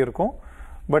பார்க்க வேண்டியிருக்கும்.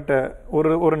 பட்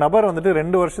ஒரு நபர் வந்துட்டு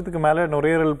 2 வருஷத்துக்கு மேலே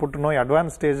நுரையீரல் புற்றுநோய்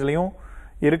அட்வான்ஸ் ஸ்டேஜ்லையும்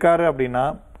இருக்காரு அப்படின்னா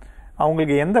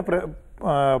அவங்களுக்கு எந்த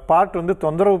பார்ட் வந்து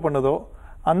தொந்தரவு பண்ணுதோ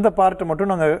அந்த பார்ட்டை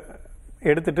மட்டும் நாங்கள்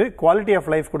எடுத்துட்டு குவாலிட்டி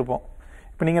ஆஃப் லைஃப் கொடுப்போம்.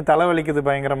 இப்போ நீங்கள் தலைவலிக்குது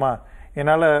பயங்கரமா,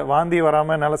 என்னால் வாந்தி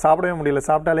வராமல் என்னால் சாப்பிடவே முடியல,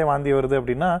 சாப்பிட்டாலே வாந்தி வருது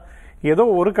அப்படின்னா ஏதோ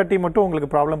ஒரு கட்டி மட்டும் உங்களுக்கு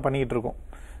ப்ராப்ளம் பண்ணிகிட்டு இருக்கும்.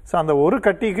 ஸோ அந்த ஒரு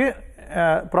கட்டிக்கு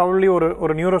ப்ராபப்ளி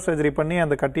ஒரு நியூரோ சர்ஜரி பண்ணி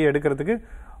அந்த கட்டியை எடுக்கிறதுக்கு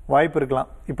வாய்ப்பு இருக்கலாம்.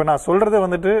 இப்போ நான் சொல்கிறத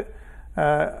வந்துட்டு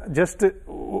ஜஸ்ட்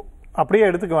அப்படியே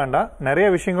எடுத்துக்க வேண்டாம், நிறைய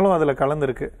விஷயங்களும் அதில்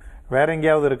கலந்துருக்கு. வேற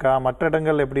எங்கேயாவது இருக்கா, மற்ற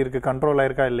இடங்கள் எப்படி இருக்குது, கண்ட்ரோல்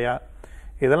ஆயிருக்கா இல்லையா,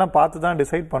 இதெல்லாம் பார்த்து தான்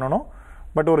டிசைட் பண்ணணும்.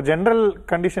 பட் ஒரு ஜென்ரல்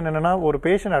கண்டிஷன் என்னென்னா, ஒரு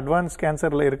பேஷண்ட் அட்வான்ஸ்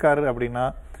கேன்சரில் இருக்காரு அப்படின்னா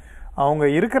அவங்க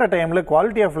இருக்கிற டைமில்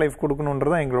குவாலிட்டி ஆஃப் லைஃப்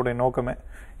கொடுக்கணுன்றது தான் எங்களுடைய நோக்கமே.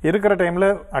 இருக்கிற டைமில்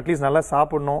அட்லீஸ்ட் நல்லா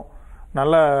சாப்பிடணும்,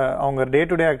 நல்லா அவங்க டே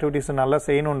டு டே ஆக்டிவிட்டீஸை நல்லா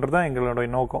செய்யணுன்றது தான்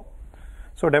எங்களுடைய நோக்கம்.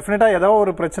 ஸோ டெஃபினட்டாக ஏதாவது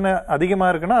ஒரு பிரச்சனை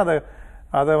அதிகமாக இருக்குன்னா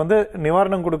அதை வந்து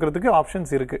நிவாரணம் கொடுக்கறதுக்கு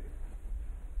ஆப்ஷன்ஸ் இருக்குது.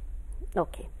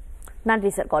 ஓகே, நன்றி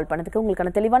சார் கால் பண்ணதுக்கு.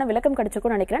 உங்களுக்கான தெளிவான விளக்கம்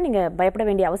கிடைச்சிருக்கும்னு நினைக்கிறேன். நீங்க பயப்பட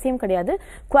வேண்டிய அவசியம் கிடையாது.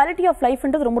 குவாலிட்டி ஆஃப்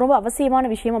லைஃப்ன்றது ரொம்ப ரொம்ப அவசியமான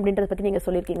விஷயம் அப்படின்றத பத்தி நீங்க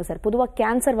சொல்லியிருக்கீங்க சார். பொதுவாக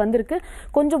கேன்சர் வந்திருக்கு,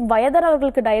 கொஞ்சம்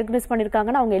வயதானவர்களுக்கு டயக்னோஸ்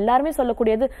பண்ணியிருக்காங்கன்னா அவங்க எல்லாருமே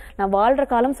சொல்லக்கூடியது, நான் வாழ்ற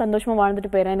காலம் சந்தோஷமா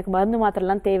வாழ்ந்துட்டு போயிடுறேன், எனக்கு மருந்து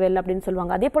மாத்திரலாம் தேவையில்லை அப்படின்னு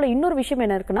சொல்லுவாங்க. அதே போல இன்னொரு விஷயம்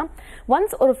என்ன இருக்குன்னா,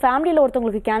 ஒன்ஸ் ஒரு ஃபேமிலியில்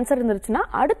ஒருத்தவங்களுக்கு கேன்சர் இருந்துருச்சுன்னா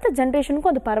அடுத்த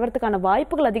ஜென்ரேஷனுக்கும் அது பரவறதுக்கான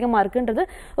வாய்ப்புகள் அதிகமா இருக்குன்றது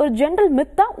ஒரு ஜென்ரல்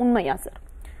மித்தா, உண்மையா சார்?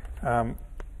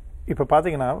 இப்போ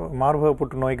பார்த்தீங்கன்னா மார்பக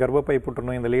புற்றுநோய், கர்ப்பப்பை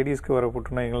புற்றுநோய், இந்த லேடிஸ்க்கு வர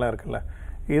புற்றுநோய்கள்லாம் இருக்குல்ல,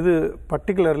 இது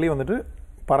பர்டிகுலர்லி வந்துட்டு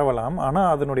பரவலாம். ஆனால்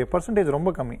அதனுடைய பர்சன்டேஜ்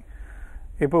ரொம்ப கம்மி.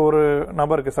 இப்போ ஒரு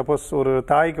நபருக்கு சப்போஸ் ஒரு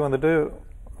தாய்க்கு வந்துட்டு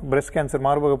பிரெஸ்ட் கேன்சர்,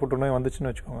 மார்பக புற்றுநோய்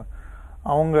வந்துச்சுன்னு வச்சுக்கோங்க,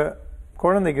 அவங்க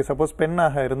குழந்தைக்கு சப்போஸ்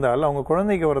பெண்ணாக இருந்தால் அவங்க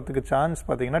குழந்தைக்கு வரத்துக்கு சான்ஸ்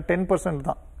பார்த்தீங்கன்னா 10%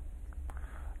 தான்.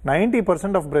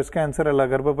 90% ஆஃப் பிரெஸ்ட் கேன்சர் இல்லை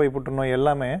கர்ப்பப்பை புற்றுநோய்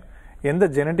எல்லாமே எந்த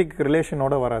ஜெனட்டிக்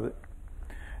ரிலேஷனோட வராது.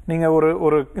 நீங்கள்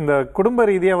ஒரு இந்த குடும்ப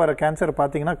ரீதியாக வர கேன்சர்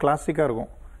பார்த்தீங்கன்னா கிளாசிக்காக இருக்கும்.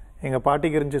 எங்கள்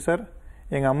பாட்டிக்கு இருந்துச்சு சார்,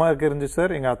 எங்கள் அம்மாவுக்கு இருந்துச்சு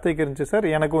சார், எங்கள் அத்தைக்கு இருந்துச்சு சார்,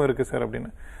 எனக்கும் இருக்குது சார் அப்படின்னு.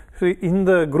 ஸோ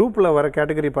இந்த குரூப்பில் வர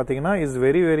கேட்டகரி பார்த்தீங்கன்னா is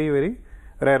very very very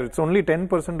rare. It's only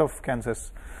 10% of cancers.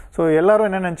 So எல்லாரும்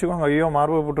என்ன நினச்சிக்குவாங்க, ஐயோ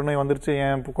மார்பக புற்றுநோய் வந்துருச்சு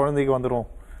என் குழந்தைக்கு வந்துடும்.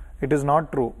 It is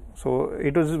not true. So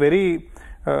it is very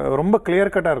ரொம்ப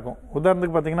கிளியர் கட்டாக இருக்கும்.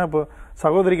 உதாரணத்துக்கு பார்த்தீங்கன்னா இப்போ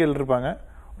சகோதரிகள் இருப்பாங்க,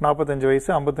 45 வயசு,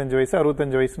 55 வயசு,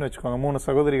 65 வயசுன்னு வச்சுக்கோங்க, 3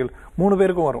 சகோதரிகள், 3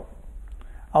 பேருக்கும் வரும்.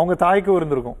 அவங்க தாய்க்கும்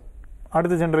இருந்திருக்கும்,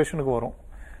 அடுத்த ஜென்ரேஷனுக்கு வரும்.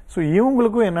 ஸோ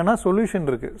இவங்களுக்கும் என்னென்னா சொல்யூஷன்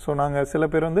இருக்குது. ஸோ நாங்கள் சில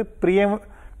பேர் வந்து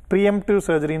ப்ரீஎம்டிவ்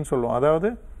சர்ஜரின்னு சொல்லுவோம். அதாவது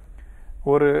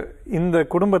ஒரு இந்த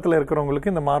குடும்பத்தில்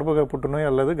இருக்கிறவங்களுக்கு இந்த மார்பக புற்றுநோய்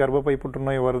அல்லது கர்ப்பப்பை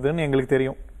புற்றுநோய் வருதுன்னு எங்களுக்கு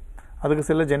தெரியும். அதுக்கு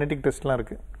சில ஜெனட்டிக் டெஸ்ட்லாம்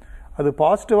இருக்குது. அது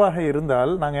பாசிட்டிவாக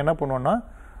இருந்தால் நாங்கள் என்ன பண்ணுவோம்னா,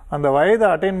 அந்த வயதை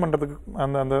அட்டைன் பண்ணுறதுக்கு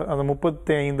அந்த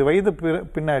 35 வயது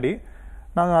பின்னாடி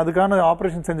நாங்கள் அதுக்கான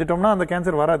ஆப்ரேஷன் செஞ்சிட்டோம்னா அந்த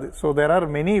கேன்சர் வராது. So there are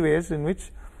many ways in which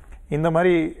இந்த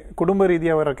மாதிரி குடும்ப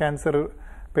ரீதியாக வர கேன்சர்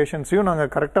பேஷண்ட்ஸையும் நாங்கள்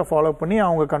கரெக்டாக ஃபாலோ பண்ணி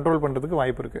அவங்க கண்ட்ரோல் பண்ணுறதுக்கு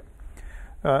வாய்ப்பு இருக்குது.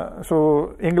 ஸோ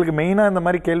எங்களுக்கு மெயினாக இந்த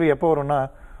மாதிரி கேள்வி எப்போ வரும்னா,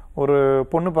 ஒரு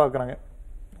பொண்ணு பார்க்குறாங்க,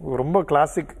 ரொம்ப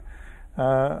கிளாசிக்,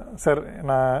 சார்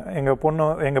நான்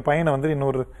எங்கள் பையனை வந்து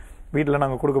இன்னொரு வீட்டில்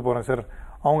நாங்கள் கொடுக்க போகிறோம் சார்,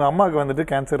 அவங்க அம்மாவுக்கு வந்துட்டு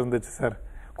கேன்சர் இருந்துச்சு சார்,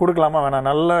 கொடுக்கலாமா வேணாம்,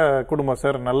 நல்ல குடும்பம்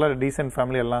சார், நல்ல டீசென்ட்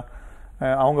ஃபேமிலி எல்லாம்,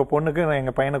 அவங்க பொண்ணுக்கு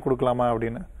எங்கள் பையனை கொடுக்கலாமா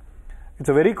அப்படின்னு.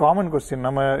 It's a very common question.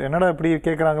 நம்ம என்னடா இப்படி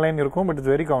கேட்குறாங்களேன்னு இருக்கும், but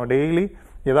it's very common. Daily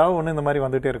ஏதாவது ஒன்று இந்த மாதிரி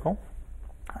வந்துகிட்டே இருக்கும்.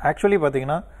 ஆக்சுவலி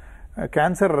பார்த்தீங்கன்னா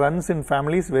cancer runs in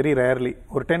families very rarely,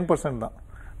 ஒரு 10% தான்,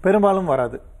 பெரும்பாலும்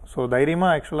வராது. ஸோ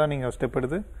தைரியமாக ஆக்சுவலாக நீங்கள் ஸ்டெப்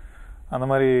எடுத்து அந்த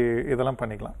மாதிரி இதெல்லாம்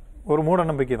பண்ணிக்கலாம். ஒரு மூட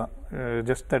நம்பிக்கை தான்,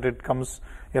 ஜஸ்ட் தட் இட் கம்ஸ்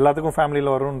எல்லாத்துக்கும்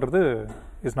ஃபேமிலியில் வரும்ன்றது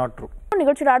இஸ் நாட் ட்ரூ.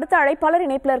 நிகழ்ச்சியோட அடுத்த அழைப்பாளர்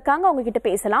இணைப்பில் இருக்காங்க, அவங்க கிட்ட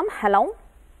பேசலாம். ஹலோ.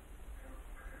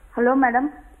 Hello madam.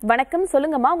 வணக்கம்,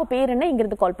 சொல்லுங்கம்மா, உங்க பேர் என்ன,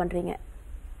 இங்கிருந்து கால் பண்றீங்க?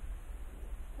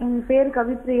 என் பேர்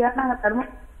கவிப்ரியா, நாங்க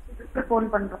தர்மபுரிக்கு ஃபோன்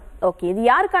பண்றோம். ஓகே, இது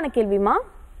யாருக்கான கேள்விமா?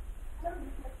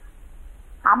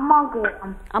 அம்மாவுக்கு.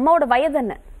 அம்மாவோட வயது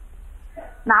என்ன?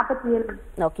 47.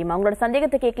 ஓகேம்மா, உங்களோட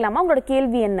சந்தேகத்தை கேட்கலாமா? உங்களோட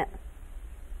கேள்வி என்ன?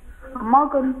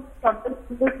 அம்மாவுக்கு வந்து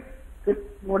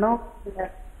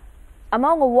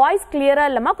அம்மா உங்க வாய்ஸ் கிளியரா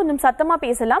இல்லம்மா, கொஞ்சம் சத்தமா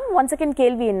பேசலாம். 1 செகண்ட்,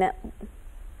 கேள்வி என்ன?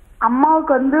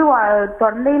 அம்மாவுக்கு வந்து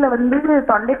தொண்டையில வந்து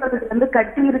தொண்டை பகுதியில் வந்து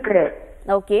கட்டி இருக்கு.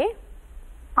 ஓகே.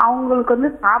 அவங்களுக்கு வந்து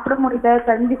சாப்பிட முடியல,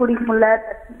 கஞ்சி குடிக்க முடியல,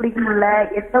 தண்ணி குடிக்க முடியல,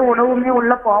 எந்த உணவுமே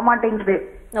உள்ள போக மாட்டேங்குது.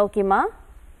 ஓகேமா.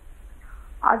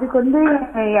 அதுக்கு வந்து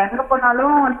எங்க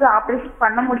போனாலும் வந்து ஆபரேஷன்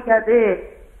பண்ண முடியாது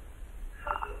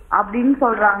அப்படின்னு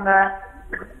சொல்றாங்க.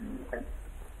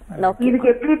 இதுக்கு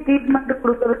எப்படி ட்ரீட்மெண்ட்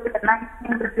கொடுக்கறது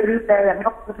எங்களுக்கு தெரியல, எங்க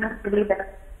போறதுன்னு தெரியல.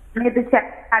 நேற்று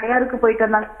அடையாருக்கு போயிட்டு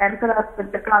வந்தாங்க கேன்சர்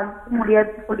ஹாஸ்பிட்டலுக்கு, அதுக்கு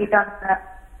முடியாதுன்னு சொல்லிட்டாங்க.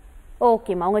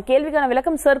 ஓகேம்மா, உங்க கேள்விக்கான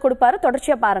விளக்கம் சார் கொடுப்பாரு,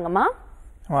 தொடர்ச்சியா பாருங்கம்மா.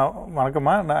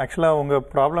 வணக்கம்மா. ஆக்சுவலாக உங்கள்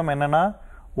ப்ராப்ளம் என்னென்னா,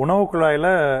 உணவு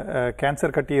குழாயில்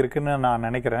கேன்சர் கட்டி இருக்குன்னு நான்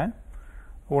நினைக்கிறேன்.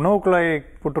 உணவு குழாய்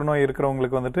புற்றுநோய்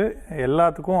இருக்கிறவங்களுக்கு வந்துட்டு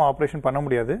எல்லாத்துக்கும் ஆப்ரேஷன் பண்ண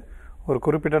முடியாது. ஒரு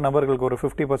குறிப்பிட்ட நபர்களுக்கு ஒரு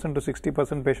 50% to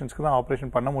 60% பேஷண்ட்ஸ்க்கு தான்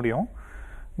ஆப்ரேஷன் பண்ண முடியும்.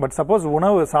 பட் சப்போஸ்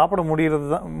உணவு சாப்பிட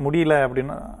முடியல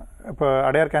அப்படின்னா, இப்போ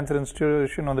அடையார் கேன்சர்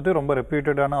இன்ஸ்டிடியூஷன் வந்துட்டு ரொம்ப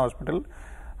ரெப்யூட்டடான ஹாஸ்பிட்டல்,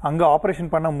 அங்கே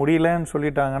ஆப்ரேஷன் பண்ண முடியலன்னு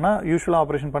சொல்லிட்டாங்கன்னா யூஸ்வலாக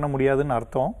ஆப்ரேஷன் பண்ண முடியாதுன்னு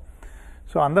அர்த்தம்.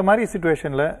 ஸோ அந்த மாதிரி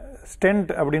சிச்சுவேஷனில்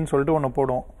ஸ்டென்ட் அப்படின்னு சொல்லிட்டு ஒன்று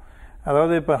போடுவோம்.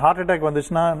 அதாவது இப்போ ஹார்ட் அட்டாக்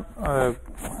வந்துச்சுன்னா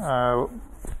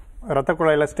ரத்த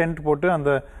குழாயில் ஸ்டென்ட் போட்டு அந்த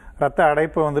ரத்த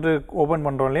அடைப்பை வந்துட்டு ஓப்பன்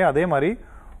பண்ணுறோம் இல்லையா, அதே மாதிரி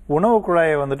உணவு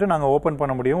குழாயை வந்துட்டு நாங்கள் ஓப்பன்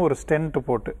பண்ண முடியும் ஒரு ஸ்டென்ட்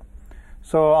போட்டு.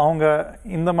 ஸோ அவங்க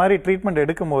இந்த மாதிரி ட்ரீட்மெண்ட்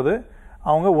எடுக்கும்போது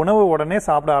அவங்க உணவு உடனே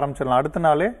சாப்பிட ஆரம்பிச்சிடலாம். அடுத்த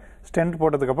நாளே ஸ்டென்ட்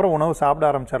போட்டதுக்கப்புறம் உணவு சாப்பிட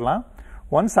ஆரம்பிச்சிடலாம்.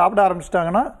 ஒன்ஸ் சாப்பிட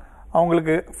ஆரம்பிச்சிட்டாங்கன்னா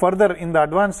அவங்களுக்கு ஃபர்தர் இந்த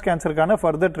அட்வான்ஸ் கேன்சருக்கான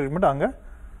ஃபர்தர் ட்ரீட்மெண்ட் அங்கே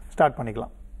ஸ்டார்ட்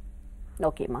பண்ணிக்கலாம்.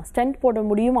 ஓகேம்மா, ஸ்டென்ட் போட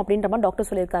முடியும் அப்படின்ற மாதிரி டாக்டர்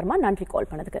சொல்லியிருக்காருமா. நன்றி கால்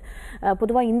பண்ணதுக்கு.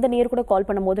 பொதுவாக இந்த நேர் கூட கால்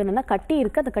பண்ணும்போது என்னன்னா கட்டி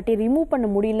இருக்கு, அந்த கட்டியை ரிமூவ் பண்ண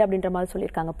முடியல அப்படின்ற மாதிரி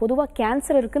சொல்லியிருக்காங்க. பொதுவாக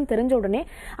கேன்சர் இருக்குன்னு தெரிஞ்ச உடனே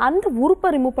அந்த உறுப்பை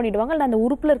ரிமூவ் பண்ணிடுவாங்க, இல்லை அந்த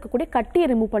உறுப்பில் இருக்கக்கூடிய கட்டியை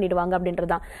ரிமூவ் பண்ணிடுவாங்க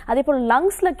அப்படின்றதான். அதே போல்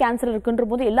லங்ஸ்ல கேன்சர் இருக்குன்ற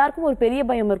போது எல்லாருக்கும் ஒரு பெரிய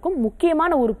பயம் இருக்கும்.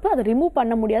 முக்கியமான உறுப்பு அதை ரிமூவ்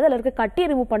பண்ண முடியாது, அதில் இருக்க கட்டியை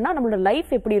ரிமூவ் பண்ணால் நம்மளோட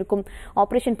லைஃப் எப்படி இருக்கும்,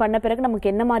 ஆப்ரேஷன் பண்ண பிறகு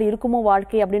நமக்கு என்ன மாதிரி இருக்குமோ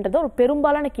வாழ்க்கை அப்படின்றது ஒரு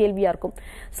பெரும்பாலான கேள்வியா இருக்கும்.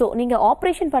 ஸோ நீங்க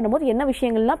ஆப்ரேஷன் பண்ணும்போது என்ன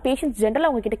விஷயங்கள்லாம் பேஷண்ட்ஸ்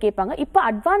ஜென்ரலாக உங்ககிட்ட கேட்பாங்க, இப்போ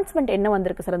அட்வான்ஸ்மெண்ட் என்ன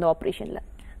வந்திருக்கு சார் அந்த ஆப்ரேஷன்ல?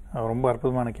 ரொம்ப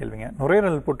அற்புதமான கேள்விங்க.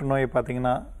 நுரையீரல் புற்றுநோய்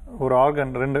பார்த்தீங்கன்னா ஒரு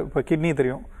ஆர்கன் 2, இப்போ கிட்னி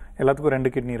தெரியும், எல்லாத்துக்கும் 2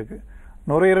 கிட்னி இருக்குது.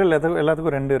 நுரையீரல்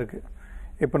எல்லாத்துக்கும் 2 இருக்குது.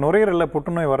 இப்போ நுரையீரலில்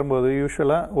புற்றுநோய் வரும்போது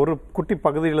யூஸ்வலாக ஒரு குட்டி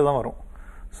பகுதியில் தான் வரும்.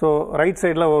 ஸோ ரைட்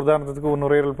சைடில் ஒரு உதாரணத்துக்கு ஒரு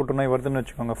நுரையீரல் புற்றுநோய் வருதுன்னு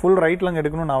வச்சுக்கோங்க, ஃபுல் ரைட்டில் அங்கே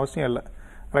எடுக்கணும்னு அவசியம் இல்லை.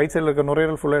 ரைட் சைடில் இருக்க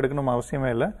நுரையீரல் ஃபுல்லாக எடுக்கணும்னு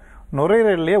அவசியமே இல்லை.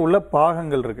 நுரையீரல்லையே உள்ள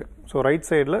பாகங்கள் இருக்குது. ஸோ ரைட்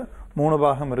சைடில் 3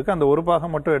 பாகம் இருக்குது, அந்த ஒரு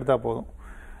பாகம் மட்டும் எடுத்தால் போதும்.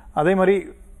 அதே மாதிரி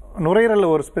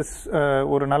நுரையீரலில்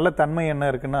ஒரு நல்ல தன்மை என்ன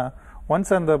இருக்குன்னா, ஒன்ஸ்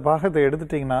அந்த பாகத்தை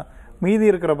எடுத்துட்டிங்கன்னா மீதி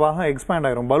இருக்கிற பாகம் எக்ஸ்பேண்ட்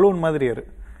ஆயிரும், பலூன் மாதிரி.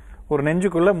 ஒரு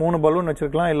நெஞ்சுக்குள்ளே 3 பலூன்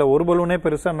வச்சுருக்கலாம், இல்லை ஒரு பலூனே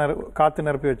பெருசாக காற்று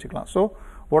நிரப்பி வச்சுக்கலாம். ஸோ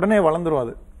உடனே வளர்ந்துரும்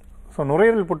அது. ஸோ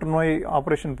நுரையீரல் புற்றுநோய்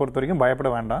ஆப்ரேஷன் பொறுத்த வரைக்கும்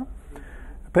பயப்பட வேண்டாம்.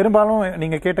 பெரும்பாலும்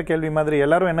நீங்கள் கேட்ட கேள்வி மாதிரி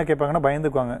எல்லாரும் என்ன கேட்பாங்கன்னா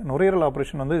பயந்துக்குவாங்க. நுரையீரல்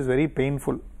ஆப்ரேஷன் வந்து இஸ் வெரி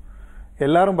பெயின்ஃபுல்.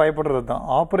 எல்லாரும் பயப்படுறது தான்.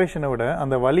 ஆப்ரேஷனை விட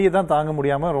அந்த வலியை தான் தாங்க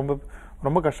முடியாமல் ரொம்ப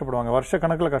ரொம்ப கஷ்டப்படுவாங்க,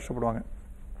 வருஷக்கணக்கில் கஷ்டப்படுவாங்க.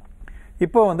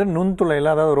 இப்போ வந்து நுண்துளையில்,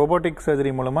 அதாவது ரோபோட்டிக்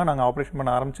சர்ஜரி மூலமாக நாங்கள் ஆப்ரேஷன் பண்ண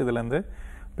ஆரம்பிச்சதுலேருந்து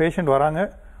பேஷண்ட் வராங்க,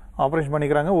 ஆப்ரேஷன்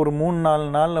பண்ணிக்கிறாங்க, ஒரு 3-4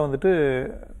 நாளில் வந்துட்டு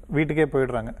வீட்டுக்கே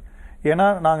போயிடுறாங்க. ஏன்னா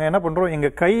நாங்கள் என்ன பண்ணுறோம்,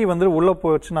 எங்கள் கை வந்து உள்ளே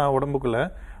போச்சுன்னா உடம்புக்குள்ளே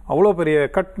அவ்வளோ பெரிய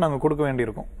கட் நாங்கள் கொடுக்க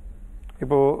வேண்டியிருக்கும்.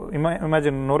 இப்போது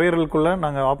இமேஜின் நுரையீரலுக்குள்ளே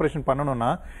நாங்கள் ஆப்ரேஷன்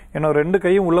பண்ணணும்னா என்னோட 2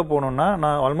 கையும் உள்ளே போகணுன்னா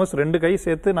நான் ஆல்மோஸ்ட் 2 கை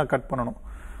சேர்த்து நான் கட் பண்ணணும்.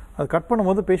 அது கட்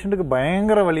பண்ணும்போது பேஷண்ட்டுக்கு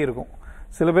பயங்கர வலி இருக்கும்.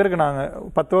 சில பேருக்கு நாங்கள்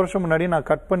 10 வருஷம் முன்னாடி நான்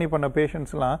கட் பண்ண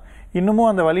பேஷண்ட்ஸ்லாம் இன்னமும்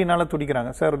அந்த வலியினால்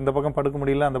துடிக்கிறாங்க. சார் இந்த பக்கம் படுக்க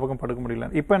முடியல, அந்த பக்கம் படுக்க முடியல.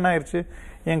 இப்போ என்ன ஆயிடுச்சு,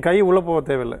 என் கை உள்ளே போக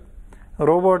தேவையில்லை,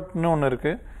 ரோபோட்னு ஒன்று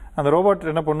இருக்குது. அந்த ரோபோட்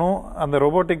என்ன பண்ணும், அந்த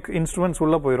ரோபோட்டிக் இன்ஸ்ட்ருமெண்ட்ஸ்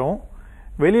உள்ளே போயிடும்.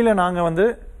 வெளியில் நாங்கள் வந்து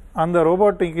அந்த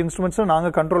ரோபோட்டிக் இன்ஸ்ட்ருமெண்ட்ஸை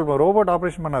நாங்கள் கண்ட்ரோல் பண்ணுவோம். ரோபோட்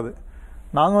ஆப்ரேஷன் பண்ணாது,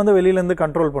 நாங்கள் வந்து வெளியிலேருந்து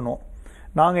கண்ட்ரோல் பண்ணுவோம்.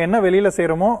 நாங்கள் என்ன வெளியில்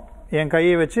செய்கிறோமோ என்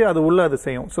கையை வச்சு அது உள்ளே அது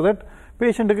செய்யும். ஸோ தட்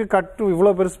பேஷண்ட்டுக்கு கட்டு இவ்வளோ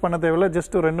பெருசு பண்ண தேவையில்லை,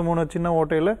 ஜஸ்ட் 2-3 சின்ன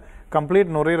ஓட்டையில் கம்ப்ளீட்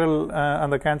நுரையீரல்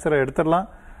அந்த கேன்சரை எடுத்துடலாம்.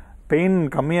 பெயின்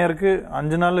கம்மியாக இருக்குது,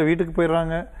 5 நாளில் வீட்டுக்கு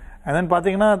போயிடுறாங்க. அண்ட் தென்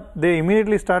பார்த்தீங்கன்னா தே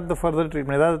immediately start the further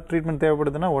treatment. ஏதாவது ட்ரீட்மெண்ட்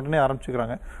தேவைப்படுதுன்னா உடனே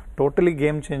ஆரம்பிச்சுக்கிறாங்க. Totally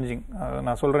game changing.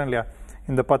 நான் சொல்கிறேன் இல்லையா,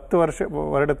 இந்த 10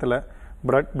 வருடத்தில்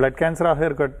பிளட் கேன்சராக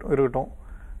இருக்கட்டும்,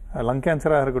 லங்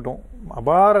கேன்சராக இருக்கட்டும்,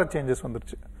 அபார சேஞ்சஸ்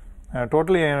வந்துருச்சு.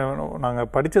 டோட்டலி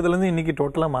நாங்கள் படித்ததுலேருந்து இன்றைக்கி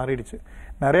டோட்டலாக மாறிடுச்சு.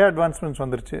 நிறைய அட்வான்ஸ்மெண்ட்ஸ்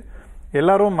வந்துருச்சு.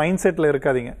 எல்லாரும் மைண்ட் செட்டில்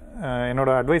இருக்காதீங்க, என்னோட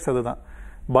அட்வைஸ் அதுதான்.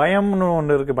 பயம்னு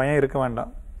ஒன்று இருக்குது, பயம் இருக்க வேண்டாம்.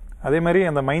 அதே மாதிரி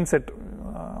அந்த மைண்ட் செட்,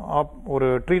 ஒரு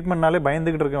ட்ரீட்மெண்ட்னாலே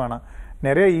பயந்துக்கிட்டு இருக்க வேணாம்.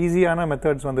 நிறைய ஈஸியான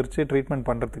மெத்தட்ஸ் வந்துருச்சு ட்ரீட்மெண்ட்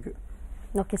பண்ணுறதுக்கு.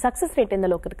 ஓகே, சக்ஸஸ் ரேட் எந்த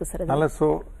அளவுக்கு இருக்குது சார்? நல்ல. ஸோ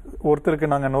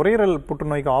ஒருத்தருக்கு நாங்கள் நுரையீரல்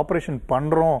புற்றுநோய்க்கு ஆப்ரேஷன்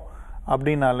பண்ணுறோம்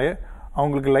அப்படின்னாலே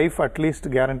அவங்களுக்கு லைஃப் அட்லீஸ்ட்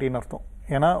கேரண்டின்னு அர்த்தம்.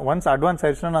 ஏன்னா ஒன்ஸ் அட்வான்ஸ்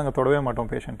ஆயிடுச்சுன்னா நாங்கள் தொடவே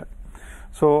மாட்டோம் பேஷண்ட்டை.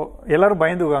 ஸோ எல்லோரும்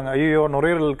பயந்துக்குவாங்க, ஐயோ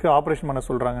நுரையீரலுக்கு ஆப்ரேஷன் பண்ண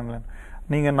சொல்கிறாங்கன்னு.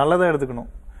 நீங்கள் நல்லதாக எடுத்துக்கணும்.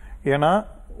 ஏன்னா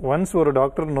ஒன்ஸ் ஒரு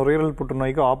டாக்டர் நுரையீரல்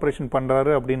புற்றுநோய்க்கு ஆப்ரேஷன்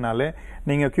பண்ணுறாரு அப்படின்னாலே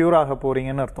நீங்கள் க்யூர் ஆக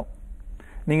போகிறீங்கன்னு அர்த்தம்.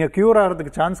 நீங்கள் க்யூர்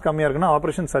ஆகிறதுக்கு சான்ஸ் கம்மியாக இருக்குன்னா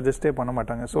ஆப்ரேஷன் சஜஸ்டே பண்ண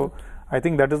மாட்டாங்க. So I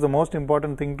think that is the most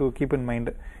important thing to keep in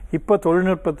mind. இப்போ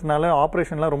தொழில்நுட்பத்தினால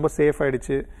ஆப்ரேஷன்லாம் ரொம்ப சேஃப்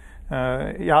ஆகிடுச்சு.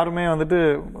 யாருமே வந்துட்டு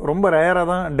ரொம்ப ரேராக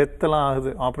தான் டெத்தெல்லாம்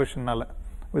ஆகுது ஆப்ரேஷன்னால்.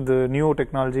 With new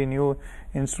technology, new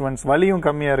instruments, வலியும்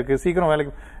கம்மியாக இருக்குது, சீக்கிரம்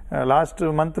வேலைக்கு. லாஸ்ட்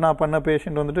மந்த் நான் பண்ண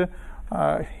பேஷண்ட் வந்துட்டு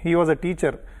he was a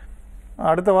teacher,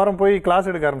 அடுத்த வாரம் போய் கிளாஸ்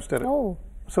எடுக்க ஆரம்பிச்சிட்டாரு.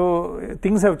 ஸோ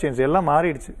திங்ஸ் ஹவ் சேஞ்ச், எல்லாம்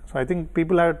மாறிடுச்சு. So I think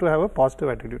people have to have a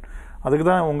positive attitude. அதுக்கு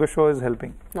தான் உங்கள் show is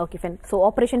helping. Okay fine. So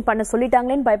operation பண்ண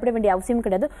சொல்லிட்டாங்களேன்னு பயப்பட வேண்டிய அவசியம்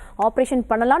கிடையாது. ஆப்ரேஷன்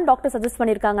பண்ணலாம் டாக்டர் சஜஸ்ட்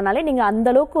பண்ணியிருக்காங்கனாலே நீங்கள் அந்த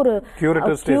அளவுக்கு ஒரு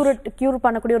கியூர்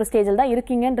பண்ணக்கூடிய ஒரு ஸ்டேஜில் தான்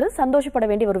இருக்கீங்கன்றது சந்தோஷப்பட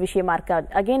வேண்டிய ஒரு விஷயமா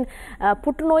இருக்கு. அகெயின்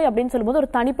புற்றுநோய் அப்படின்னு சொல்லும்போது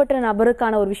ஒரு தனிப்பட்ட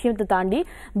நபருக்கான ஒரு விஷயத்தை தாண்டி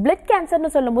பிளட்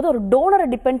கேன்சர்னு சொல்லும்போது ஒரு டோனரை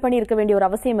டிபெண்ட் பண்ணி இருக்க வேண்டிய ஒரு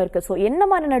அவசியம் இருக்கு. ஸோ என்ன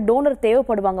மாதிரியான டோனர்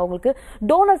தேவைப்படுவாங்க உங்களுக்கு?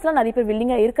 டோனர்ஸ்லாம் நிறைய பேர்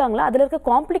வில்லிங்காக இருக்காங்களா? அதில் இருக்க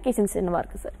காம்ப்ளிகேஷன்ஸ் என்னவா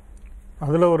இருக்கு சார்?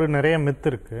 அதில் ஒரு நிறைய மித்து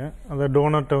இருக்கு. அந்த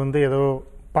டோனர்கிட்ட வந்து ஏதோ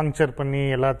பங்க்சர் பண்ணி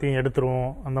எல்லாத்தையும்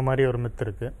எடுத்துருவோம், அந்த மாதிரி ஒரு மித்து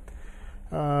இருக்குது.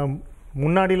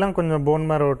 முன்னாடிலாம் கொஞ்சம் போன்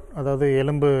மேரோ, அதாவது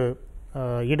எலும்பு,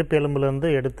 இடுப்பு எலும்புலேருந்து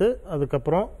எடுத்து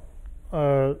அதுக்கப்புறம்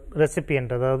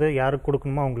ரெசிபியன்ட், அதாவது யாருக்கு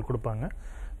கொடுக்கணுமோ அவங்களுக்கு கொடுப்பாங்க.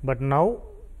 But now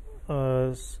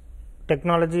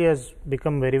technology has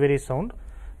become very very sound.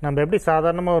 நம்ம எப்படி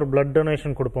சாதாரணமாக ஒரு பிளட்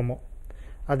டொனேஷன் கொடுப்போமோ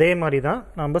அதே மாதிரி தான்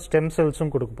நம்ம ஸ்டெம்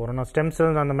செல்ஸும் கொடுக்க போகிறோம். நான் ஸ்டெம்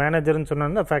செல்ஸ் அந்த மேனேஜர்னு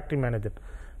சொன்னா ஃபேக்ட்ரி மேனேஜர்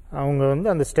அவங்க வந்து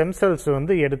அந்த ஸ்டெம் செல்ஸ்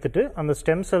வந்து எடுத்துட்டு அந்த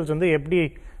ஸ்டெம் செல்ஸ் வந்து எப்படி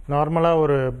நார்மலாக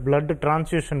ஒரு பிளட்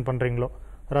டிரான்ஸ்ஃபியூஷன் பண்ணுறீங்களோ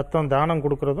ரத்தம் தானம்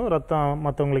கொடுக்குறதும் ரத்தம்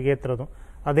மற்றவங்களுக்கு ஏற்றுறதும்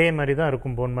அதே மாதிரி தான்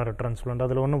இருக்கும் போன் மேரோ டிரான்ஸ்பிளான்ட்.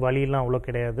 அதில் ஒன்றும் வலியெல்லாம் அவ்வளோ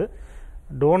கிடையாது.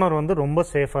 டோனர் வந்து ரொம்ப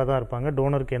சேஃபாக தான் இருப்பாங்க.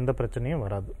 டோனருக்கு எந்த பிரச்சனையும்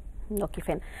வராது. Okay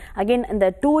fine. அகைன் இந்த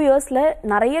 2 இயர்ஸில்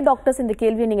நிறைய டாக்டர்ஸ் இந்த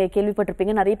கேள்வியை நீங்கள்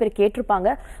கேள்விப்பட்டிருப்பீங்க, நிறைய பேர் கேட்டிருப்பாங்க.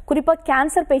 குறிப்பாக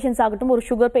கேன்சர் பேஷண்ட்ஸ் ஆகட்டும், ஒரு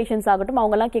சுகர் பேஷண்ட்ஸ் ஆகட்டும்,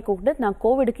 அவங்கெல்லாம் கேட்கக்கூட நான்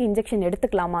கோவிடுக்கு இன்ஜெக்ஷன்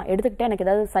எடுத்துக்கலாமா, எடுத்துக்கிட்டே எனக்கு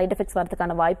ஏதாவது சைட் எஃபெக்ட்ஸ்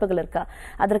வரதுக்கான வாய்ப்புகள் இருக்கா?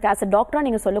 அதற்கு ஆஸ் அ டாக்டராக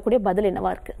நீங்கள் சொல்லக்கூடிய பதில்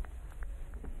என்னவா இருக்கு?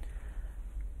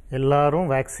 எல்லாரும்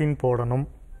வேக்சின் போடணும்.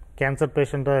 கேன்சர்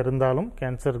பேஷண்ட்டாக இருந்தாலும்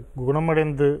கேன்சர்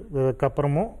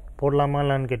குணமடைந்ததுக்கப்புறமும் போடலாமா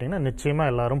இல்லைன்னு கேட்டிங்கன்னா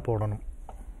நிச்சயமாக எல்லாரும் போடணும்.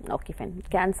 Okay fine.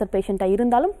 கேன்சர் பேஷண்ட்டாக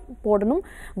இருந்தாலும் போடணும்,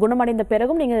 குணமடைந்த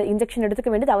பிறகும் நீங்கள் இன்ஜெக்ஷன் எடுத்துக்க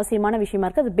வேண்டியது அவசியமான விஷயமா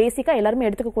இருக்குது. அது பேசிக்காக எல்லாருமே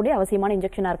எடுத்துக்கக்கூடிய அவசியமான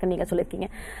இன்ஜெக்ஷனாக இருக்குன்னு நீங்கள் சொல்லியிருக்கீங்க.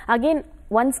 அகெயின்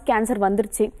ஒன்ஸ் கேன்சர்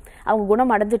வந்துருச்சு, அவங்க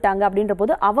குணம் அடைஞ்சிட்டாங்க அப்படின்ற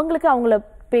போது அவங்களுக்கு அவங்கள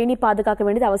பேணி பாதுகாக்க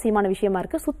வேண்டியது அவசியமான விஷயமா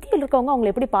இருக்குது. சுற்றியில் இருக்கவங்க அவங்களை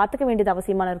எப்படி பார்த்துக்க வேண்டியது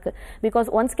அவசியமான இருக்குது. பிகாஸ்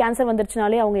ஒன்ஸ் கேன்சர்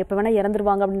வந்துருச்சுனாலே அவங்க எப்போ வேணால்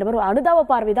இறந்துருவாங்க அப்படின்ற மாதிரி ஒரு அனுதாப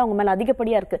பார்வை தான் அவங்க மேலே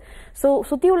அதிகப்படியாக இருக்குது. ஸோ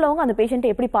சுற்றி உள்ளவங்க அந்த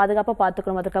பேஷண்ட்டை எப்படி பாதுகாப்பாக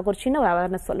பார்த்துக்கணும், அதற்காக ஒரு சின்ன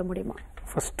அவேர்னஸ் சொல்ல முடியுமா?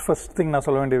 ஃபர்ஸ்ட் திங் நான்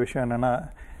சொல்ல வேண்டிய விஷயம் என்னென்னா,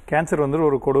 கேன்சர் வந்து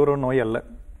ஒரு கொடூர நோய் அல்ல.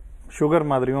 சுகர்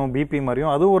மாதிரியும் பிபி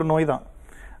மாதிரியும் அது ஒரு நோய் தான்.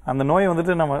 அந்த நோயை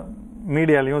வந்துட்டு நம்ம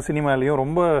மீடியாலையும் சினிமாலையும்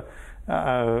ரொம்ப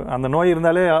அந்த நோய்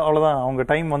இருந்தாலே அவ்வளோதான் அவங்க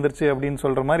டைம் வந்துருச்சு அப்படின்னு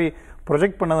சொல்கிற மாதிரி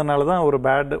ப்ரொஜெக்ட் பண்ணதுனால தான் ஒரு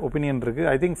பேட் ஒப்பீனியன் இருக்குது.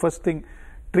 I think first thing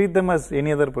treat them as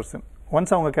any other person.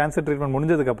 Once அவங்க கேன்சர் ட்ரீட்மெண்ட்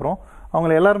முடிஞ்சதுக்கப்புறம்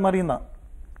அவங்கள எல்லாரும் மாதிரியும் தான்.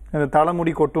 இந்த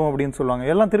தலைமுடி கொட்டும் அப்படின்னு சொல்லுவாங்க,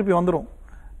 எல்லாம் திருப்பி வந்துடும்.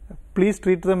 Please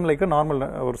treat them like a normal.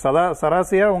 ஒரு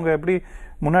சராசரியாக அவங்க எப்படி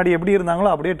முன்னாடி எப்படி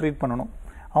இருந்தாங்களோ அப்படியே ட்ரீட் பண்ணணும்.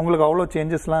 அவங்களுக்கு அவ்வளோ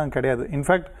சேஞ்சஸ்லாம் கிடையாது.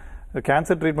 இன்ஃபேக்ட்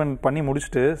கேன்சர் ட்ரீட்மெண்ட் பண்ணி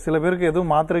முடிச்சுட்டு சில பேருக்கு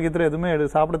எதுவும் மாத்திரை கீத்திரை எதுவுமே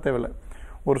சாப்பிட தேவையில்லை.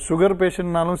 ஒரு சுகர்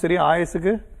பேஷண்ட்னாலும் சரி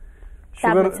ஆயுசுக்கு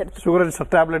சுகர்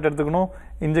டேப்லெட் எடுத்துக்கணும்,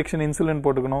 இன்ஜெக்ஷன் இன்சுலின்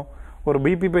போட்டுக்கணும். ஒரு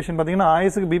பிபி பேஷண்ட் பார்த்தீங்கன்னா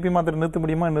ஆயுசுக்கு பிபி மாத்திரை நிறுத்த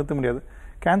முடியுமா, நிறுத்த முடியாது.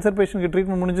 கேன்சர் பேஷண்ட்க்கு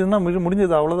ட்ரீட்மெண்ட் முடிஞ்சதுன்னா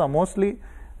முடிஞ்சது, அவ்வளோதான். Mostly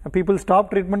people stop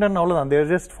treatment and அவ்வளோதான். தேர்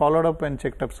just followed up and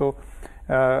checked up. So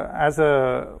as a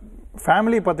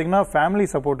family பார்த்தீங்கன்னா ஃபேமிலி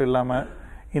சப்போர்ட் இல்லாமல்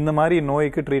இந்த மாதிரி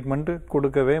நோய்க்கு ட்ரீட்மெண்ட்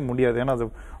கொடுக்கவே முடியாது. ஏன்னா அது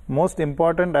most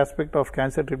important aspect of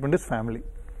cancer treatment is family.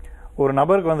 ஒரு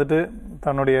நபருக்கு வந்துட்டு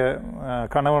தன்னுடைய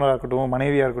கணவனாக இருக்கட்டும்,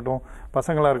 மனைவியாக இருக்கட்டும்,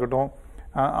 பசங்களாக இருக்கட்டும்,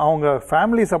 அவங்க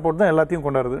ஃபேமிலி சப்போர்ட் தான் எல்லாத்தையும்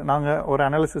கொண்டாடுது. நாங்கள் ஒரு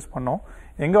அனாலிசிஸ் பண்ணோம்.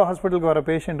 எங்கள் ஹாஸ்பிட்டலுக்கு வர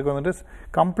பேஷண்ட்டுக்கு வந்துட்டு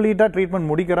கம்ப்ளீட்டாக ட்ரீட்மெண்ட்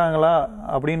முடிக்கிறாங்களா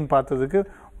அப்படின்னு பார்த்ததுக்கு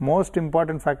மோஸ்ட்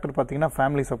இம்பார்ட்டன்ட் ஃபேக்டர் பார்த்தீங்கன்னா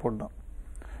ஃபேமிலி சப்போர்ட் தான்.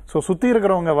 ஸோ சுற்றி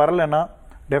இருக்கிறவங்க வரலைன்னா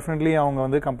டெஃபினெட்லி அவங்க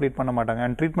வந்து கம்ப்ளீட் பண்ண மாட்டாங்க.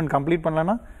 அண்ட் ட்ரீட்மெண்ட் கம்ப்ளீட்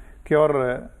பண்ணலன்னா கியூர்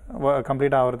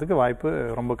கம்ப்ளீட் ஆகிறதுக்கு வாய்ப்பு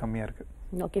ரொம்ப கம்மியாக இருக்குது.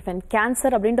 Okay fine.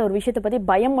 கேன்சர் அப்படின்ற ஒரு விஷயத்தை பற்றி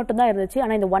பயம் மட்டும் தான் இருந்துச்சு.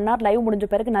 ஆனால் இந்த 1 hour லைவ் முடிஞ்ச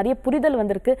பிறகு நிறைய புரிதல்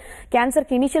வந்திருக்கு.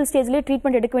 கேன்சருக்கு இனிஷியல் ஸ்டேஜ்லேயே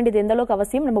ட்ரீட்மெண்ட் எடுக்க வேண்டியது எந்த அளவுக்கு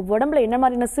அவசியம், நம்ம உடம்புல என்ன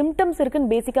மாதிரியான சிம்டம்ஸ்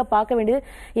இருக்குன்னு பேசிக்காக பார்க்க வேண்டியது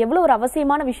எவ்வளோ ஒரு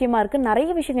அவசியமான விஷயமா இருக்கு. நிறைய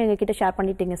விஷயங்கள் எங்ககிட்ட ஷேர்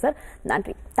பண்ணிட்டீங்க சார்.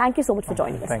 நன்றி. Thank you so much for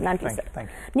joining us. நன்றி சார்.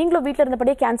 நீங்களும் வீட்டில்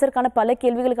இருந்தபடியே கேன்சருக்கான பல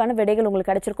கேள்விகளுக்கான விடைகள்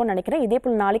உங்களுக்கு கிடைச்சிருக்கும்னு நினைக்கிறேன். இதே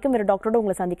போல் நாளைக்கும் வேறு டாக்டரோட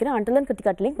உங்களை சந்திக்கிறேன். Until then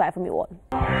Kiruthika telling by from you all.